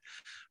tool that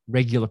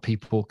regular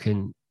people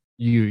can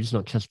use,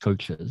 not just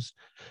coaches.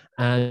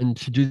 And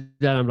to do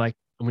that, I'm going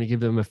to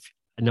give them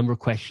a number of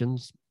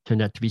questions,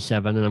 turned out to be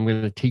 7, and I'm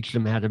going to teach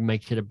them how to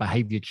make it a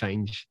behavior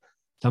change.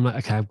 So I'm like,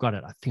 okay, I've got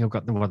it. I think I've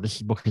got what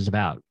this book is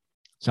about.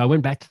 So I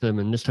went back to them,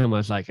 and this time I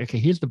was like, okay,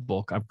 here's the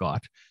book I've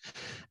got.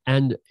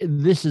 And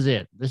this is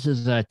it. This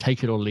is a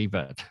take it or leave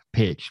it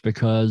pitch,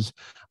 because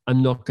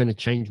I'm not going to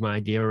change my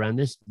idea around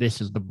this.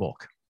 This is the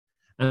book.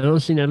 And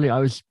honestly, Natalie,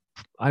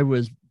 I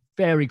was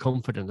very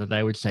confident that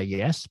they would say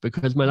yes,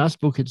 because my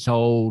last book had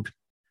sold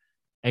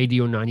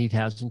 80 or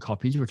 90,000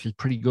 copies, which is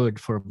pretty good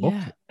for a book.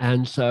 Yeah.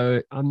 And so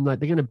I'm like,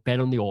 they're going to bet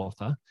on the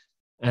author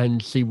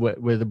and see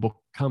where the book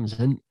comes.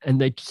 And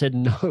they said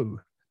no.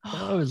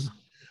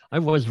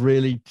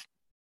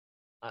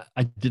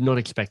 I did not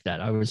expect that.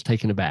 I was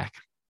taken aback.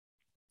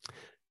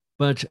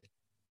 But,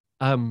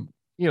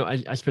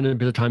 I spent a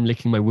bit of time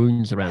licking my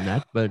wounds around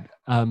that. But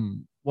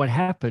what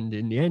happened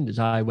in the end is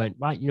I went,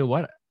 right, you know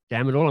what?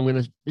 Damn it all.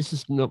 This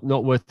is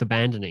not worth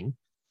abandoning.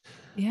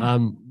 Yeah.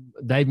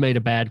 They've made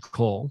a bad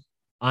call.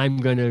 I'm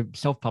going to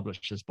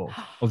self-publish this book,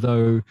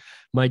 although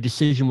my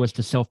decision was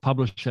to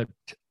self-publish it,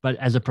 but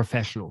as a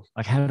professional.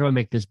 Like, how do I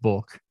make this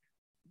book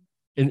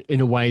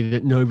in a way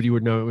that nobody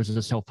would know it was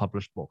a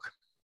self-published book?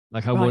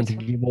 Like, I want to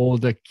give all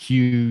the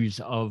cues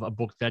of a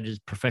book that is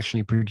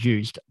professionally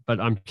produced, but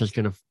I'm just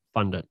going to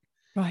fund it.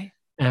 Right.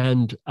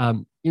 And,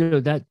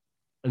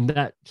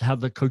 that's how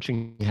the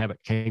Coaching Habit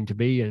came to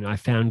be. And I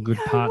found good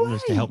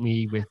partners to help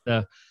me with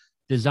the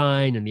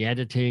design and the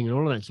editing and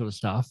all of that sort of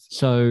stuff.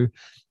 So,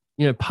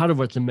 part of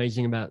what's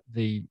amazing about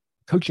the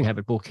Coaching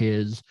Habit book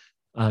is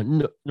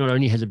not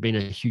only has it been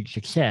a huge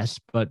success,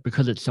 but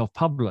because it's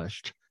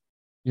self-published,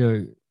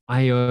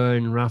 I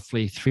earn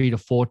roughly 3 to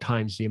 4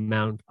 times the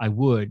amount I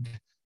would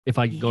if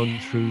I'd gone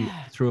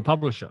through a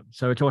publisher.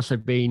 So it's also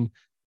been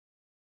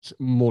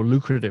more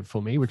lucrative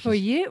for me, which is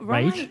you,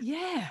 great. Right?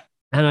 Yeah.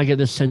 And I get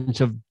this sense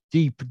of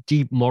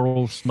deep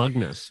moral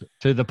smugness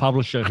to the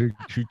publisher who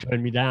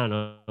turned me down.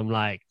 I'm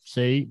like,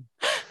 see,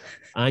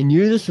 I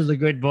knew this was a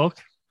good book.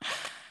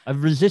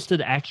 I've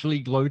resisted actually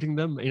gloating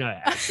them,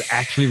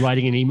 actually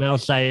writing an email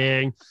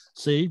saying,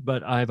 see,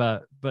 but I've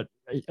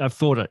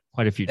thought it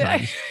quite a few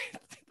times.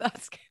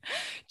 That's good.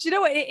 Do you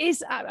know what it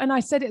is? And I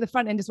said it at the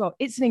front end as well.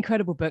 It's an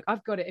incredible book.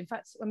 I've got it. In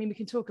fact, I mean, we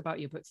can talk about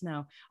your books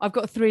now. I've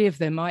got 3 of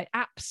them. I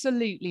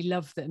absolutely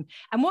love them.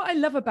 And what I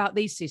love about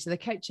these 2, so the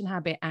Coaching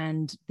Habit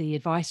and the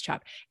Advice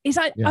Trap, is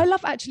I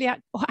love actually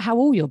how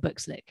all your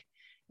books look.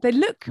 They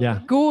look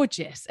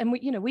gorgeous. And we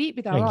eat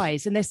with our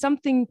eyes, and there's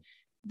something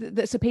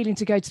that's appealing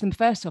to go to them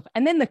first off.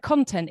 And then the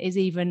content is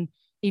even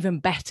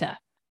better.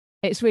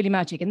 It's really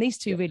magic. And these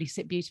 2 really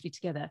sit beautifully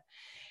together.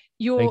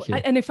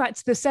 And in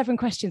fact, the 7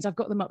 questions, I've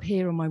got them up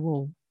here on my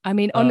wall. I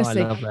mean,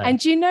 honestly. And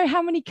do you know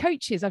how many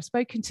coaches I've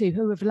spoken to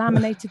who have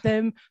laminated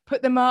them,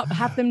 put them up,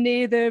 have them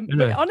near them?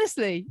 But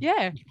honestly,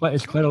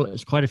 it's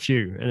quite a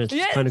few, and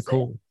it's kind of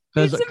cool.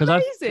 It's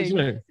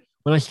amazing.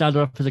 When I started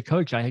off as a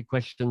coach, I had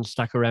questions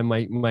stuck around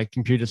my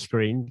computer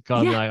screen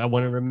because I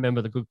want to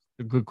remember the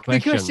good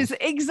questions. The questions,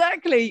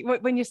 exactly.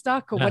 When you're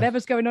stuck or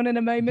whatever's going on in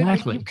a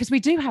moment, because we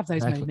do have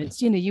those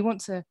moments. You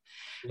want to.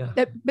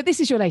 Yeah. But this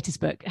is your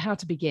latest book, How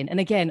to Begin, and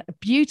again,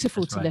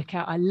 beautiful to look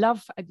at. I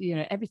love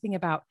everything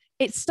about.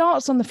 It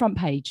starts on the front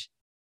page,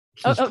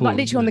 cool, like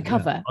literally on the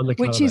cover,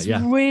 which is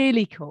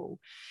really cool.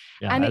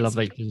 Yeah, and I love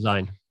that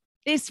design.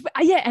 It's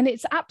and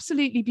it's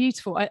absolutely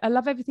beautiful. I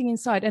love everything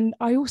inside, and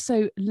I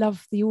also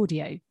love the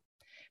audio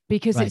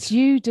because it's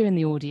you doing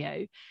the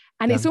audio,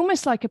 and it's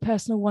almost like a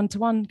personal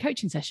one-to-one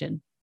coaching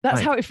session.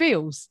 That's how it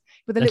feels,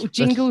 with the little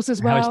jingles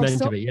as well. How it's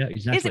meant to be. Yeah,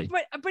 exactly. Is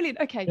it brilliant?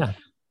 Okay. Yeah.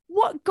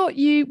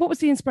 What was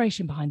the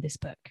inspiration behind this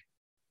book?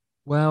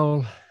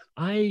 Well,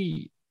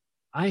 I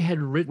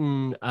had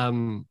written.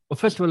 Well,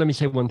 first of all, let me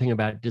say one thing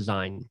about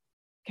design.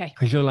 Okay.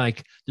 Because you're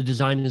like, the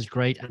design is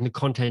great and the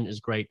content is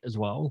great as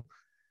well.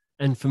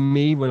 And for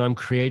me, when I'm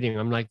creating,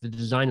 I'm like, the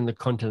design and the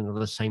content are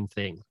the same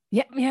thing.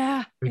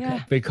 Yeah.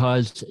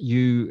 Because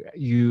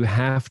you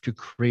have to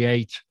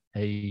create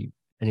an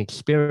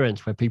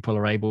experience where people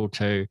are able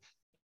to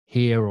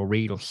hear or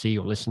read or see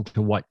or listen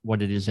to what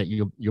it is that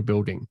you're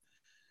building.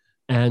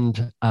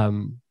 And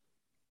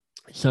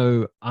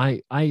so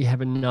I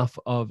have enough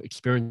of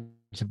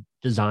experience of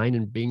design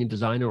and being a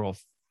designer, or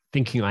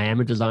thinking I am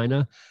a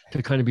designer,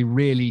 to kind of be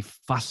really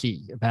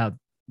fussy about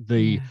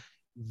the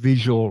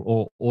visual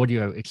or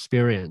audio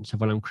experience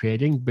of what I'm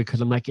creating, because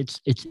I'm like,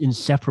 it's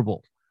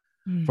inseparable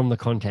from the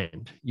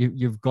content.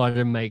 You've got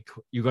to make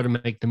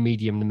the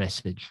medium the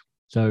message.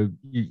 So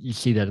you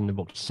see that in the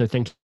book. So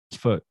thanks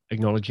for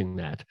acknowledging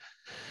that.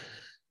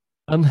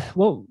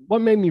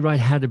 What made me write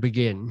How to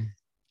Begin?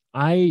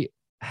 I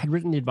had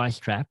written The Advice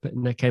Trap,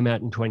 and that came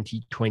out in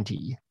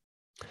 2020.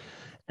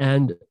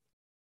 And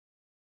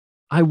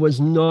I was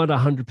not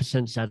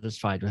 100%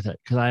 satisfied with it,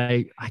 because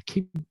I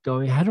keep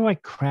going, how do I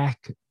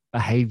crack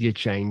behavior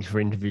change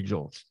for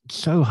individuals? It's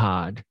so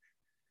hard.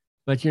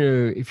 But,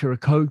 if you're a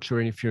coach,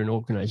 or if you're in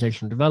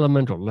organizational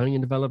development or learning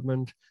and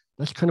development,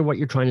 that's kind of what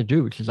you're trying to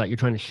do, which is like you're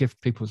trying to shift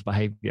people's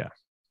behavior.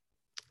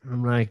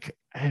 I'm like,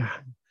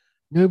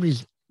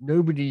 nobody's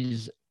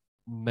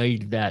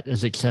made that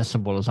as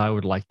accessible as I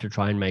would like to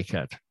try and make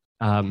it.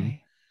 And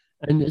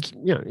it's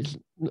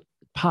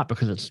part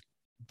because it's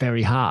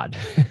very hard.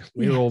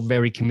 We're all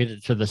very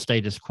committed to the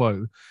status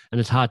quo, and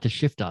it's hard to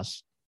shift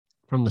us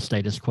from the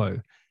status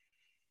quo.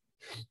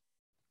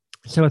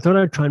 So I thought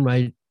I'd try and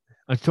write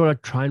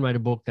a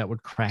book that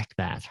would crack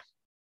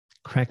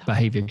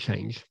behavior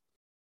change.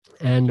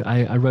 And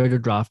I wrote a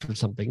draft of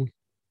something,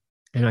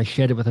 and I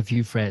shared it with a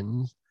few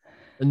friends.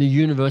 And the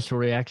universal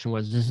reaction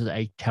was, this is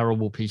a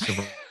terrible piece of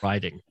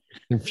writing.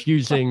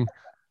 Confusing,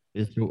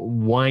 it's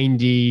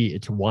windy,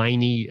 it's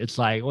whiny. It's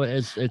like,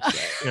 well,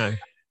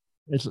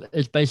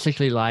 it's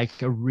basically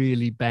like a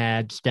really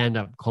bad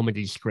stand-up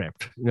comedy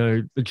script.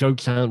 The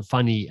jokes aren't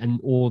funny and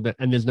all that,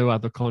 and there's no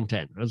other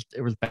content.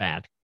 It was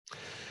bad.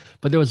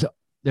 But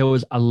there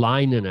was a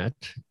line in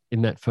it,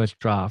 in that first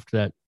draft,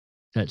 that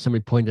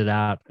somebody pointed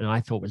out, and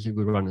I thought was a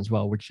good one as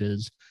well, which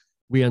is,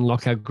 we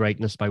unlock our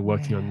greatness by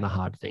working on the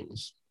hard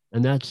things.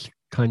 And that's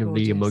kind of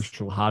the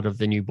emotional heart of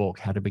the new book,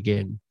 How to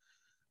Begin,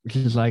 which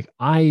is like,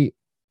 part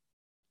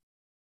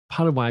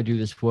of why I do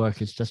this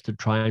work is just to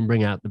try and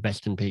bring out the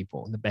best in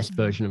people, the best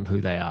version of who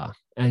they are.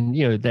 And,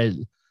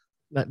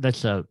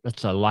 that's a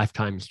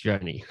lifetime's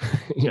journey.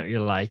 You're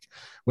like,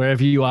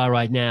 wherever you are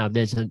right now,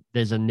 there's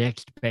a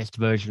next best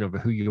version of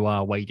who you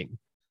are waiting.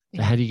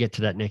 So how do you get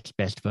to that next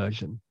best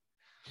version?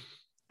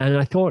 And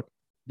I thought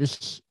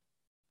this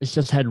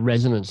just had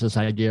resonance, this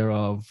idea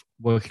of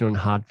working on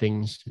hard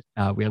things,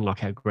 we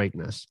unlock our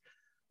greatness.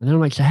 And then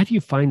I'm like, so how do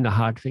you find the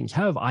hard things?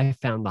 How have I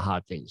found the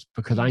hard things?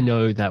 Because I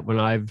know that when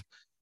I've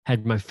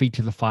had my feet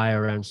to the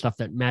fire around stuff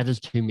that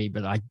matters to me,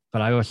 but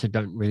I also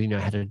don't really know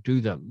how to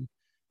do them,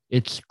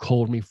 it's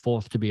called me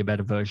forth to be a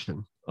better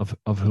version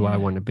of who I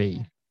want to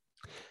be.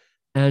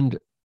 And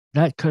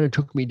that kind of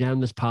took me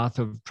down this path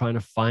of trying to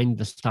find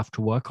the stuff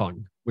to work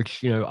on.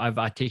 which, I've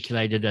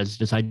articulated as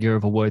this idea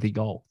of a worthy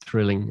goal,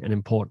 thrilling and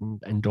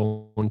important and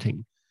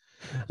daunting.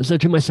 And so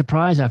to my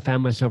surprise, I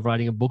found myself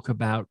writing a book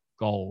about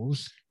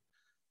goals,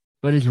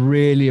 but it's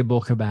really a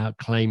book about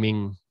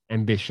claiming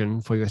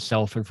ambition for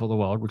yourself and for the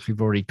world, which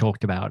we've already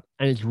talked about.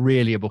 And it's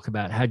really a book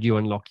about how do you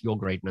unlock your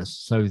greatness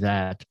so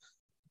that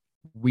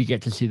we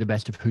get to see the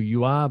best of who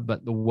you are,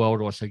 but the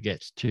world also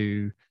gets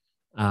to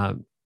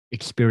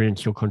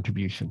experience your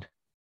contribution.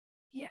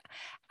 Yeah.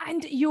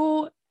 And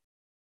you're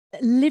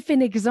a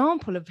living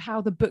example of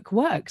how the book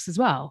works as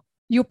well.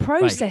 Your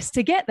process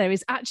to get there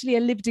is actually a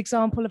lived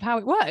example of how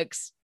it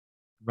works.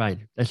 Right.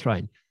 That's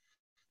right.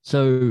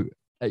 So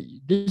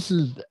this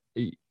is,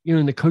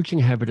 in the Coaching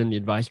Habit and the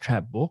Advice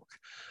Trap book,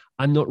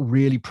 I'm not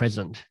really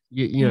present.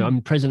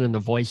 I'm present in the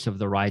voice of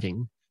the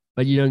writing,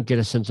 but you don't get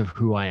a sense of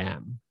who I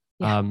am.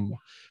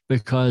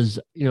 Because,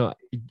 it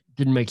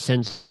didn't make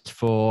sense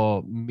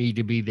for me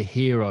to be the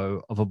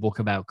hero of a book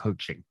about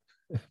coaching.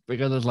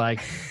 Because it's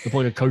like the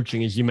point of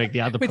coaching is you make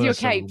the other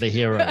person the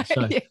hero.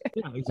 So, yeah,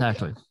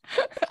 exactly.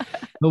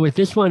 But with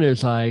this one,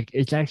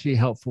 it's actually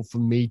helpful for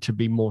me to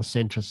be more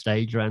center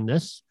stage around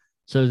this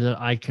so that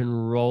I can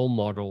role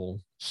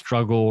model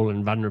struggle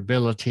and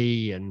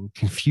vulnerability and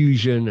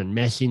confusion and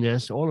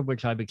messiness, all of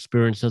which I've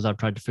experienced as I've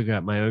tried to figure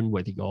out my own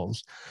worthy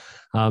goals.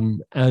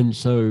 And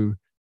so,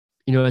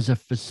 as a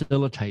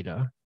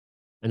facilitator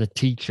and a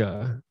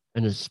teacher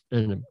and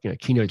a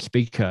keynote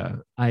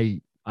speaker,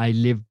 I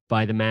live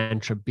by the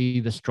mantra, be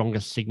the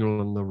strongest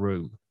signal in the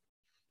room.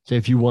 So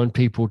if you want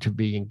people to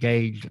be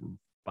engaged and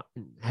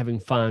having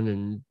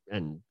fun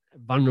and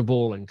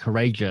vulnerable and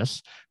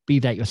courageous, be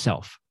that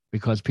yourself,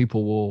 because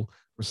people will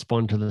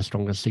respond to the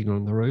strongest signal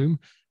in the room.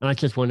 And I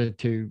just wanted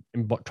to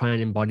try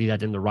and embody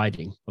that in the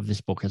writing of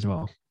this book as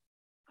well.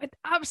 I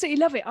absolutely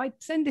love it. I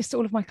send this to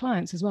all of my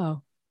clients as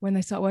well when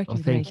they start working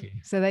with me. You.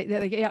 So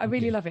I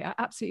really love it. I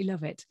absolutely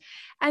love it.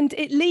 And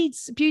it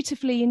leads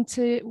beautifully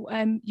into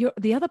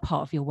the other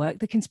part of your work,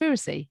 the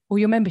conspiracy, or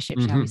your membership,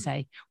 shall we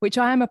say, which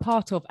I am a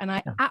part of. And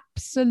I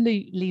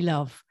absolutely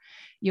love.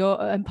 Your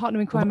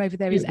partner in crime over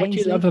there is Ainsley. What do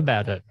you love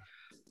about it?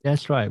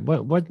 That's right.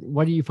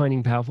 What are you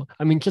finding powerful?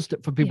 I mean, just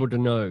for people to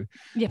know,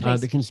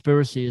 the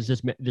conspiracy is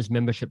this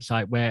membership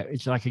site where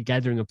it's like a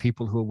gathering of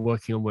people who are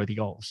working on worthy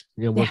goals,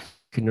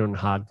 working on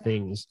hard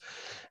things.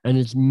 And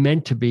it's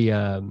meant to be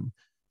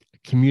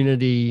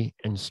community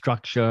and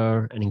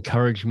structure and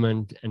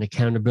encouragement and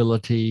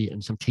accountability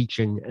and some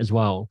teaching as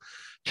well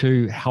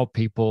to help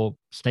people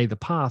stay the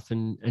path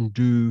and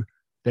do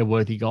their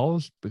worthy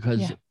goals.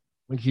 Because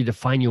once you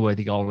define your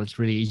worthy goal, it's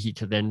really easy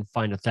to then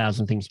find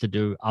 1,000 things to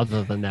do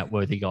other than that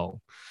worthy goal.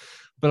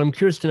 But I'm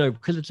curious to know,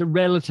 because it's a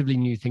relatively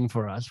new thing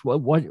for us,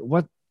 what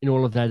in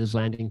all of that is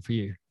landing for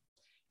you?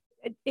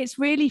 It's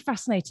really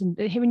fascinating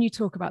hearing you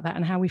talk about that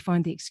and how we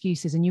find the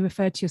excuses. And you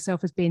referred to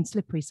yourself as being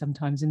slippery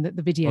sometimes in the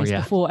videos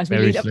before as we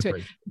lead up to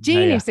it.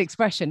 Genius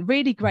expression,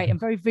 really great and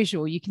very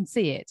visual. You can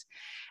see it.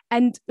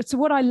 And so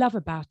what I love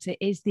about it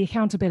is the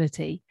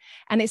accountability.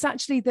 And it's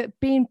actually that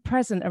being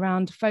present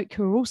around folk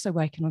who are also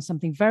working on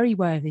something very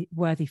worthy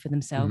for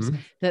themselves,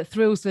 that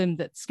thrills them,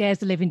 that scares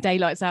the living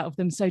daylights out of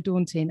them, so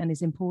daunting and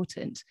is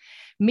important.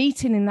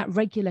 Meeting in that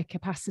regular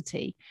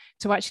capacity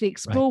to actually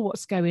explore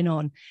what's going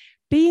on.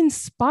 Be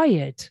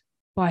inspired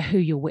by who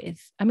you're with.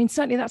 I mean,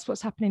 certainly that's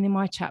what's happening in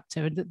my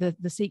chapter,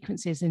 the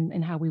sequences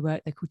in how we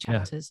work, they're called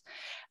chapters.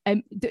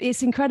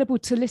 It's incredible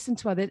to listen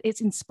to others.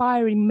 It's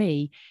inspiring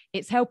me.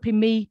 It's helping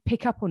me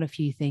pick up on a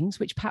few things,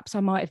 which perhaps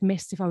I might have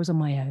missed if I was on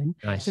my own.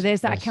 So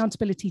there's that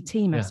accountability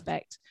team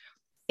aspect.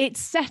 It's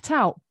set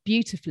out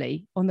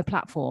beautifully on the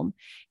platform.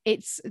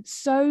 It's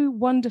so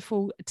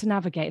wonderful to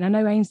navigate. And I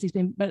know Ainsley's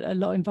been a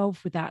lot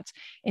involved with that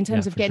in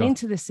terms of getting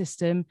into the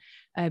system,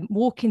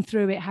 walking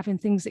through it, having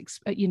things,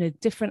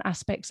 different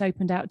aspects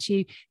opened out to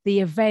you,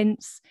 the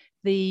events,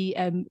 the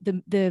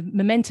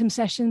momentum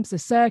sessions, the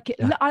circuit.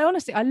 I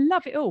honestly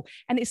love it all.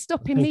 And it's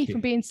stopping me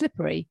from being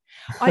slippery.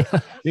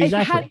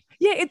 Exactly.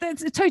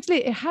 It's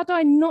totally. Had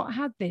I not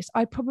had this,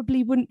 I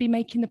probably wouldn't be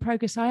making the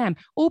progress I am,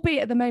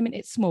 albeit at the moment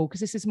it's small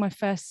because this is my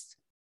first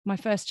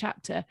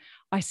chapter.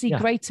 I see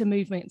greater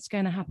movements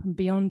going to happen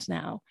beyond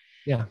now.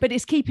 But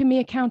it's keeping me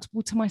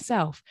accountable to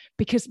myself,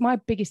 because my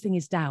biggest thing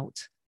is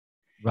doubt.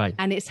 Right.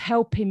 And it's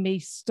helping me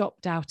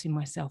stop doubting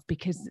myself,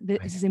 because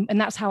this is,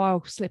 and that's how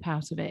I'll slip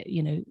out of it,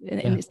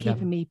 and it's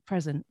keeping me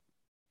present.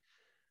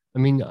 I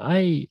mean,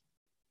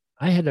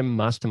 I had a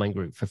mastermind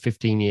group for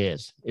 15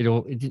 years.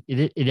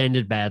 It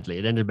ended badly.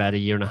 It ended about a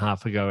year and a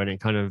half ago, and it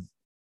kind of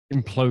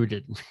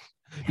imploded.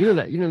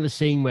 The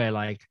scene where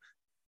like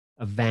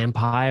a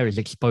vampire is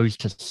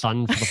exposed to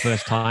sun for the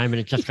first time and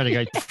it just kind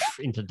of goes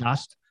into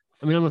dust.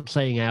 I mean, I'm not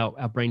saying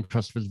our brain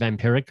trust was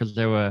vampiric, because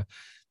there were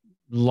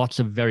lots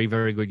of very,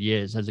 very good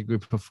years as a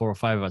group of 4 or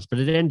 5 of us, but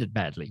it ended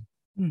badly.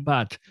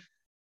 But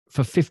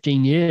for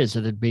 15 years,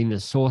 it had been the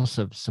source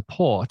of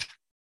support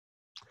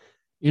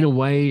in a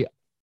way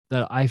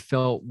that I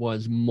felt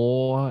was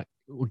more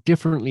or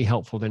differently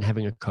helpful than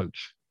having a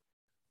coach.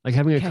 Like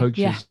having a coach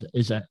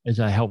is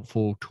a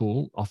helpful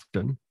tool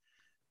often.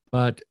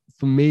 But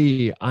for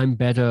me, I'm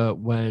better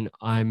when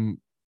I'm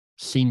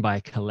seen by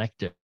a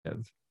collective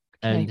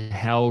and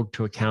held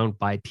to account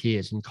by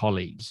peers and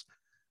colleagues.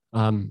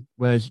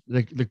 Whereas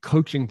the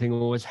coaching thing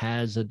always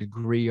has a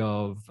degree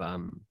of,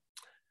 I'm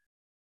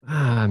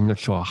not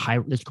sure,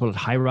 let's call it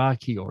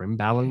hierarchy or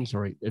imbalance,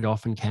 or it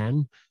often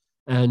can.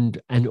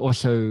 And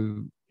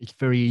also it's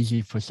very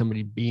easy for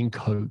somebody being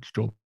coached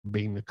or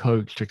being the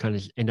coach to kind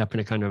of end up in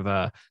a kind of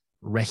a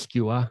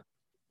rescuer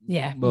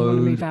mode,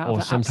 move out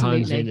or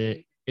sometimes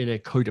in a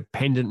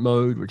codependent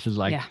mode, which is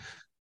like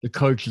the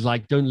coach is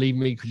like, don't leave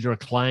me because you're a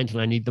client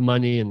and I need the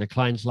money. And the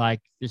client's like,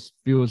 this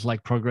feels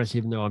like progress,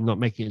 even though I'm not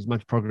making as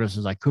much progress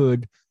as I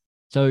could.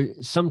 So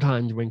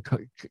sometimes when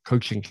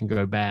coaching can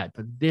go bad,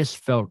 but this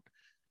felt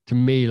to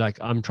me like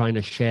I'm trying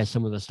to share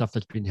some of the stuff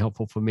that's been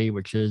helpful for me,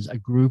 which is a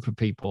group of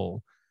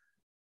people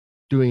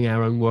doing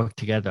our own work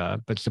together,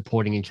 but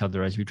supporting each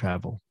other as we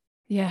travel.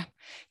 Yeah.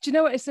 Do you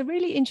know what? It's a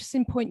really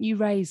interesting point you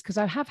raised, because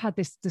I have had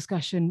this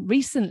discussion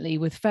recently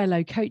with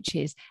fellow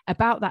coaches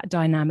about that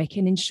dynamic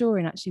and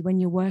ensuring actually when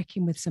you're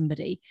working with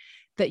somebody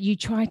that you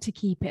try to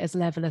keep it as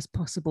level as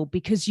possible,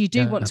 because you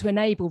do want to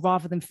enable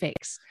rather than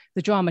fix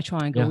the drama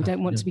triangle. We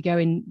don't want to be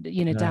going,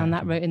 down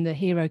that road and the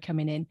hero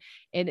coming in.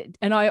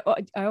 And I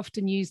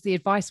often use the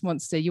advice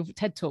monster, your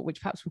TED talk,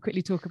 which perhaps we'll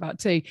quickly talk about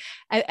too,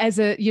 as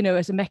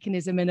a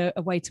mechanism and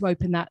a way to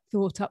open that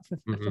thought up for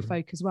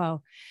folk as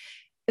well.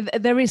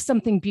 There is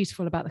something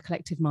beautiful about the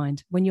collective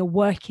mind when you're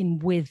working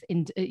with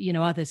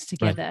others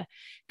together,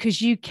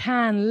 because you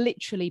can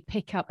literally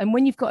pick up, and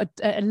when you've got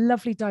a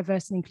lovely,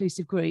 diverse and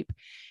inclusive group,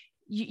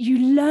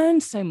 you learn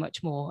so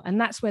much more,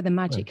 and that's where the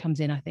magic comes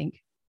in, I think.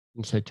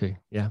 And so too,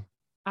 yeah,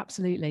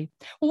 absolutely.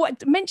 Well,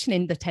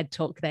 mentioning the TED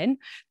talk, then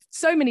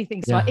so many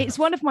things. It's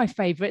one of my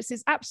favorites.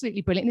 It's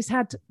absolutely brilliant. It's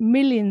had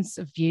millions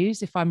of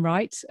views, if I'm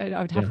right.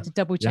 I would have to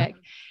double check.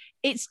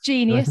 It's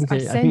genius. I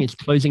think it's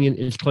closing in.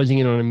 It's closing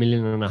in on 1.5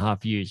 million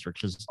views,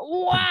 which is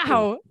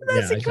wow.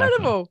 That's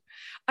incredible. Exactly.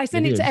 I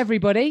send it to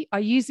everybody. I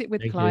use it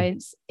with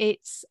clients.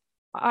 It's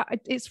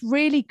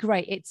really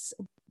great. It's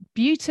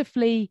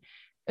beautifully.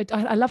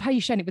 I love how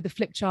you shown it with the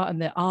flip chart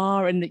and the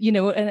R and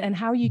and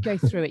how you go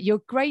through it.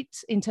 You're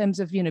great in terms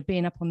of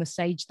being up on the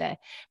stage there,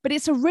 but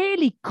it's a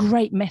really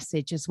great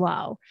message as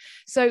well.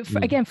 So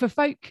again, for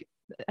folk.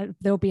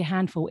 There'll be a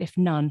handful, if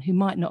none, who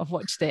might not have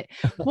watched it.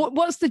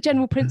 What's the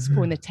general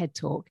principle in the TED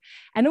Talk?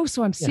 And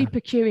also, I'm super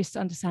curious to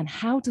understand,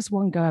 how does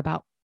one go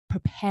about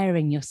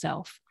preparing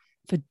yourself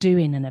for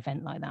doing an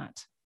event like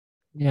that?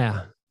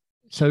 Yeah.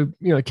 So,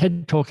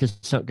 TED Talk is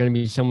going to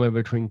be somewhere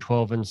between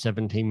 12 and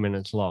 17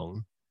 minutes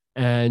long.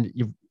 And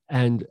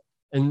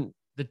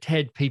the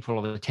TED people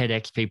or the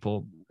TEDx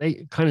people,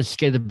 they kind of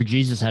scare the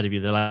bejesus out of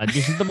you. They're like,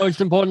 this is the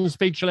most important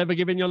speech you'll ever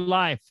give in your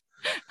life.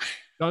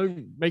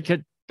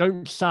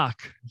 Don't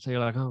suck. So you're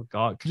like, oh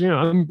God, because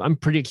I'm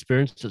pretty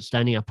experienced at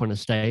standing up on a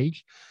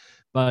stage,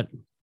 but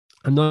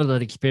I'm not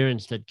that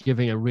experienced at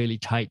giving a really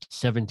tight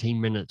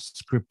 17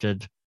 minutes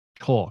scripted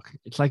talk.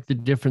 It's like the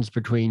difference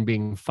between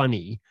being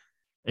funny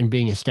and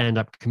being a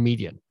stand-up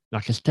comedian.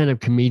 Like a stand-up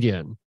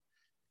comedian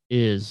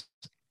is,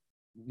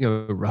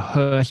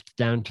 rehearsed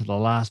down to the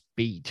last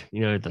beat,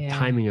 the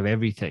timing of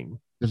everything,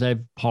 because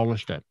they've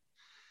polished it.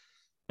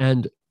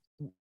 And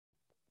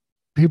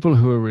people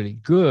who are really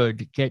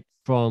good get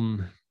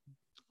from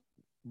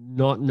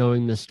not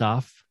knowing the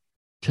stuff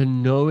to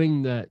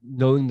knowing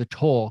the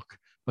talk,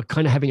 but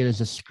kind of having it as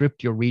a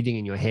script you're reading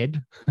in your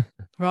head.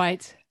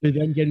 Right. To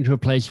then get into a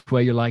place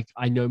where you're like,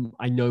 I know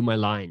my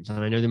lines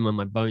and I know them on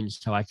my bones,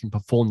 so I can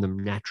perform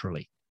them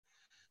naturally.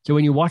 So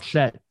when you watch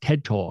that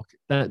TED Talk,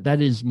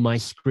 that is my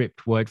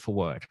script word for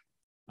word.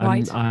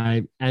 Right.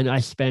 I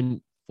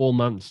spent 4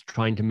 months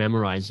trying to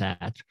memorize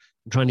that,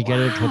 trying to get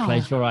it to a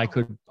place where I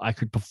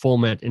could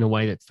perform it in a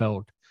way that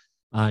felt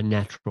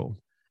natural.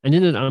 And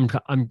in it,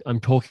 I'm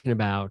talking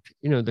about,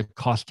 the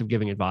cost of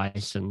giving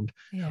advice and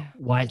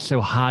why it's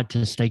so hard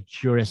to stay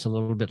curious a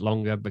little bit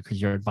longer,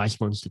 because your advice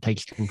monster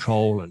takes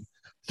control, and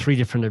 3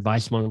 different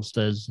advice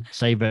monsters: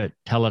 save it,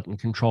 tell it, and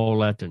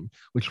control it. And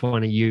which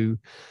one are you?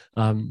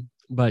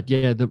 But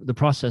the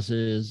process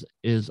is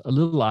a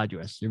little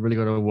arduous. You really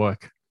got to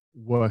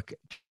work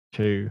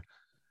to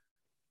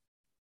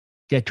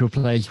get to a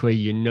place where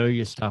you know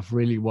your stuff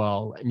really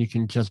well, and you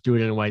can just do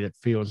it in a way that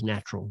feels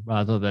natural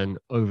rather than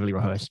overly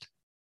rehearsed.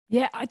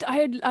 Yeah,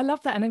 I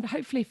love that. And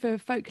hopefully for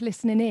folk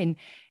listening in,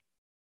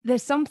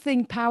 there's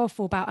something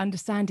powerful about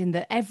understanding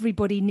that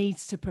everybody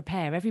needs to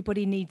prepare.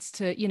 Everybody needs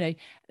to,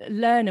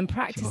 learn and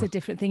practice a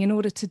different thing in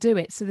order to do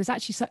it. So there's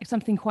actually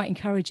something quite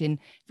encouraging,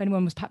 if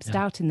anyone was perhaps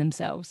doubting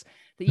themselves,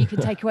 that you can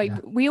take away.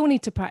 We all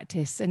need to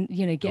practice and,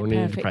 get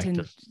perfect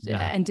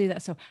and do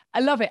that. So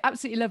I love it.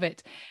 Absolutely love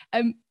it.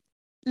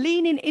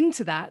 Leaning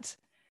into that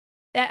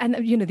and,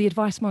 the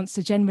advice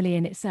monster generally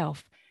in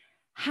itself.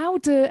 How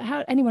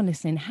anyone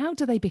listening, how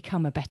do they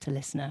become a better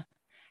listener?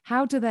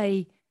 How do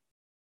they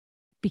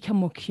become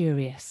more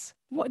curious?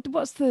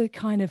 What's the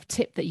kind of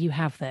tip that you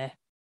have there?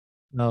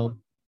 Well,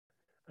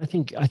 I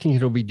think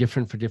it'll be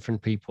different for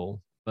different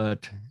people,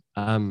 but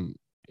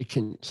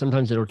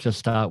sometimes it'll just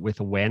start with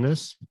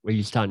awareness, where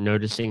you start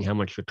noticing how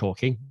much you're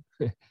talking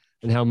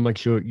and how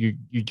much you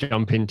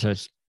jump into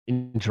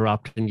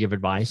interrupt and give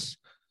advice,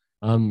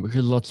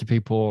 because lots of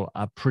people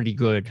are pretty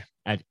good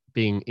at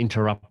being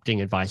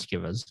interrupting advice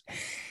givers.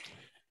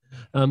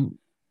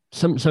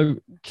 So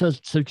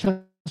just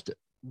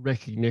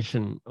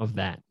recognition of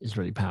that is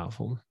really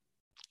powerful.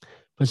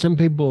 For some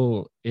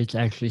people, it's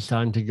actually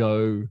starting to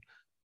go,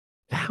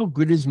 how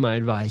good is my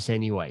advice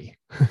anyway?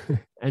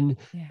 And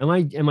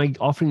am I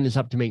offering this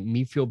up to make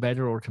me feel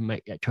better, or to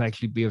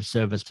actually be of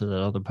service to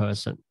that other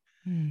person?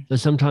 So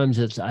sometimes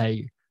it's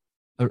a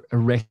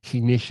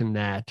recognition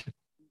that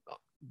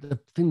the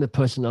thing the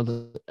person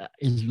other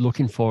is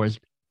looking for is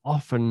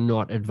often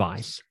not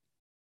advice.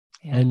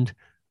 And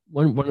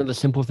one of the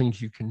simple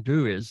things you can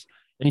do is,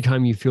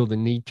 anytime you feel the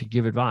need to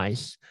give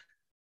advice,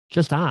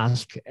 just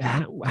ask,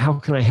 how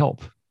can I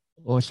help?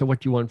 Or, so what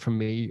do you want from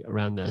me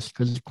around this?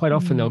 Because quite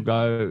often they'll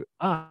go,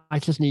 I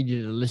just need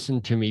you to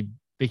listen to me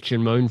bitch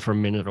and moan for a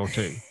minute or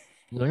two.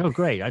 You're like, oh,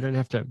 great. I don't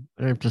have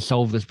to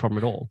solve this problem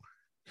at all.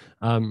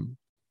 And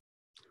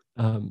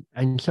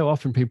so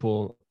often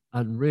people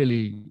are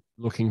really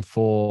looking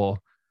for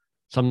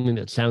something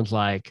that sounds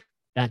like,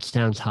 that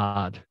sounds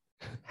hard.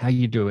 How are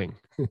you doing?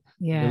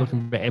 They're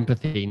looking for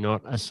empathy,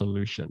 not a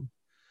solution.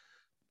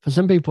 For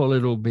some people,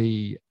 it'll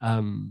be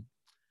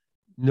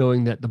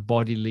knowing that the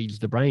body leads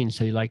the brain.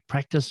 So you like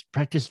practice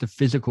the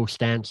physical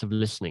stance of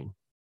listening.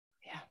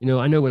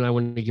 I know when I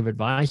want to give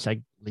advice,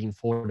 I lean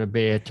forward a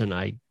bit and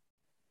I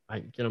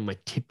get on my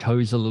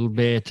tiptoes a little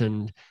bit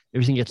and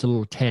everything gets a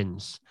little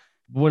tense.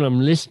 But when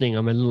I'm listening,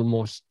 I'm a little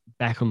more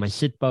back on my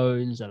sit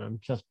bones, and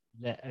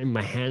and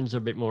my hands are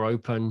a bit more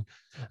open,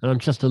 and I'm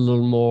just a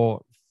little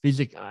more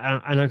physical.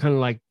 And I kind of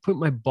like put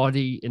my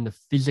body in the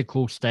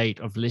physical state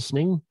of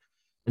listening.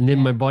 And then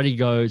my body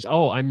goes,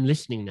 oh, I'm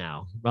listening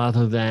now,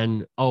 rather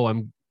than, oh,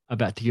 I'm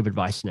about to give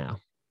advice now.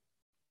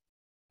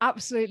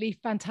 Absolutely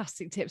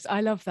fantastic tips.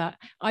 I love that.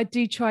 I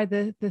do try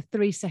the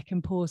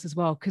 3-second pause as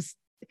well, because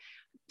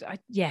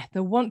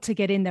the want to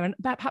get in there and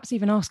perhaps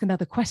even ask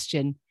another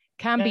question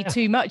can be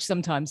too much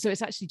sometimes. So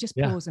it's actually just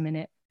pause a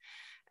minute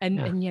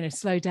and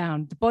slow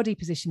down. The body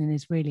positioning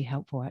is really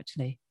helpful,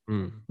 actually.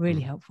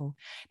 Really helpful.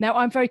 Now,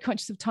 I'm very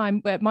conscious of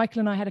time, where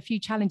Michael and I had a few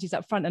challenges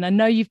up front, and I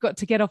know you've got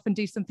to get off and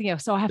do something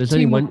else. So I have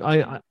two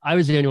more. I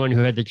was the only one who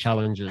had the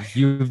challenges.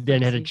 You've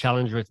then had a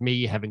challenge with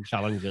me having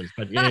challenges,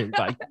 but your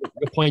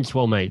point's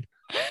well made.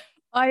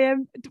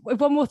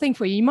 One more thing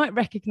for you. You might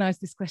recognize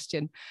this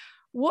question.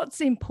 What's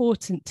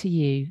important to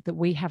you that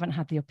we haven't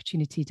had the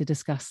opportunity to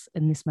discuss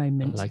in this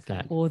moment? I like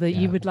that. Or that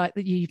you would like,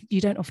 that you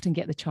don't often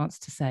get the chance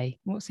to say?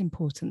 What's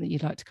important that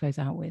you'd like to close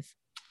out with?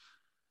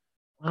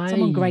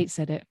 Someone great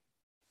said it.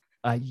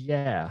 I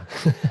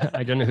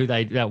don't know who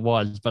that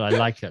was, but I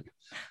like it.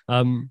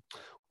 Well,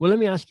 let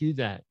me ask you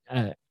that.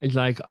 It's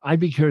like,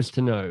 I'd be curious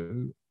to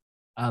know,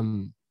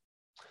 because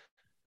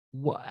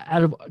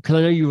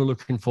I know you were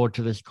looking forward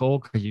to this call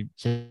because you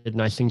said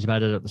nice things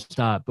about it at the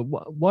start, but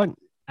what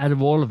out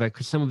of all of it,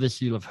 because some of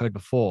this you'll have heard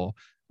before,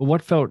 but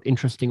what felt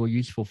interesting or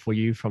useful for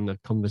you from the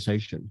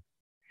conversation?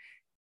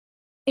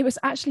 It was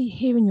actually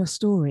hearing your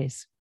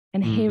stories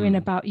and hearing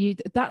about you.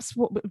 That's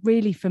what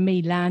really for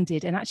me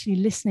landed, and actually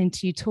listening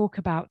to you talk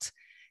about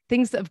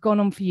things that have gone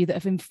on for you that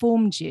have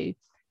informed you,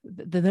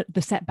 the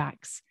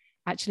setbacks,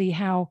 actually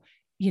how,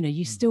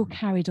 you still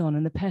carried on,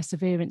 and the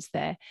perseverance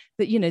there,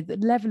 that, the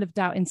level of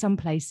doubt in some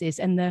places,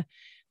 and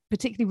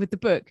particularly with the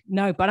book,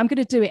 no, but I'm going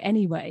to do it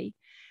anyway.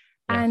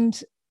 Yeah.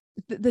 And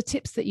the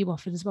tips that you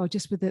offered as well,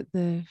 just with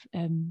the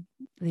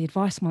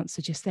advice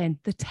monster just then,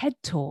 the TED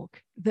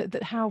talk,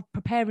 that how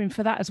preparing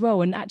for that as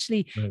well, and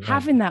actually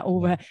having that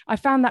all, I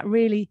found that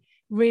really,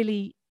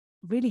 really,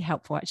 really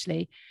helpful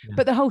actually. Yeah.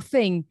 But the whole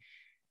thing,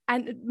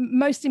 and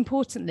most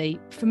importantly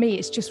for me,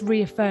 it's just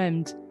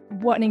reaffirmed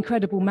what an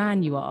incredible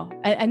man you are,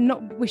 and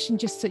not wishing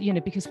just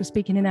to, because we're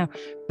speaking in now,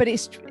 but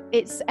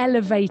it's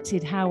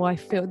elevated how I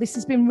feel. This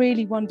has been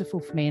really wonderful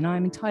for me, and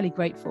I'm entirely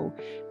grateful.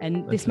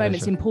 And this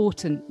moment's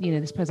important.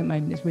 This present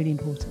moment is really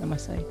important, I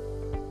must say.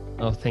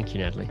 Oh, thank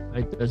you, Natalie.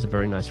 Those are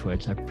very nice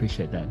words. I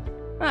appreciate that.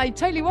 You're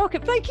totally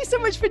welcome. Thank you so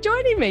much for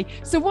joining me.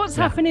 So what's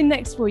happening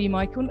next for you,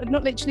 Michael?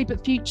 Not literally,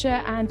 but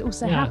future, and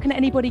also how can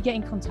anybody get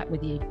in contact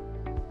with you?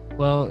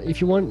 Well, if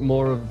you want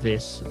more of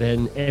this,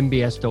 then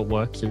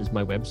mbs.works is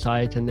my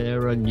website, and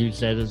there are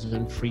newsletters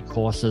and free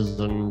courses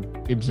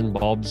and bibs and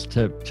bobs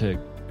to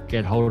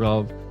get hold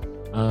of.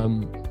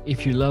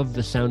 If you love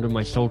the sound of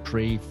my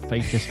sultry,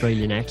 fake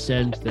Australian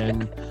accent,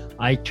 then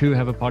I too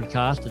have a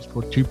podcast. It's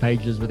called 2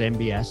 Pages with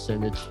MBS,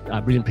 and it's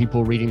brilliant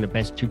people reading the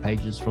best 2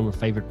 pages from a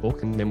favorite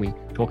book, and then we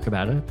talk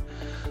about it.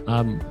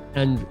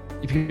 And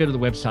if you go to the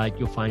website,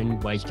 you'll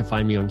find ways to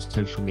find me on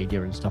social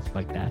media and stuff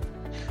like that.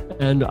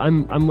 And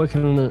I'm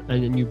working on a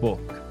new book.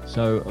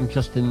 So I'm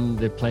just in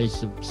the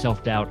place of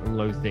self-doubt and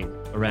loathing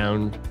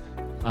around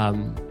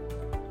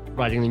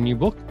writing the new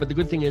book. But the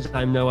good thing is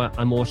I know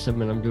I'm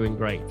awesome and I'm doing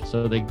great.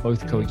 So they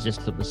both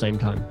coexist at the same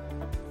time.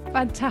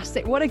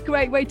 Fantastic. What a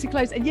great way to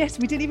close. And yes,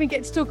 we didn't even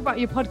get to talk about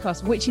your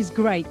podcast, which is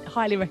great.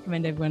 Highly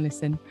recommend everyone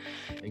listen.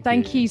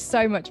 Thank you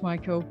so much,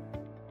 Michael.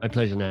 My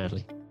pleasure,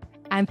 Natalie.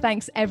 And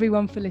thanks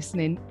everyone for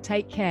listening.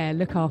 Take care.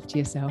 Look after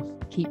yourself.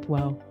 Keep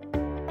well.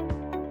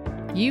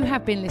 You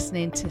have been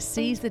listening to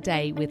Seize the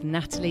Day with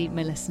Natalie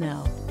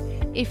Miller-Snell.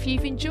 If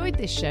you've enjoyed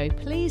this show,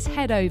 please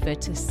head over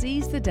to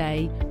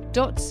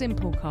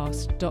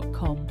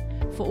seizetheday.simplecast.com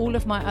for all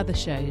of my other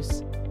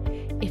shows.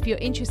 If you're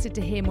interested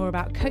to hear more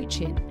about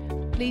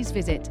coaching, please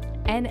visit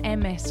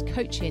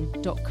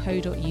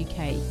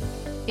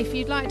nmscoaching.co.uk. If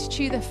you'd like to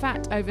chew the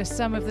fat over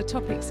some of the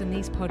topics in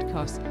these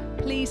podcasts,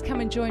 please come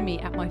and join me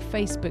at my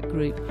Facebook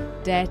group,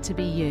 Dare to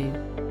Be You.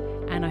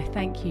 And I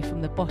thank you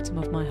from the bottom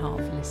of my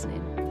heart for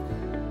listening.